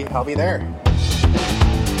 I'll be there.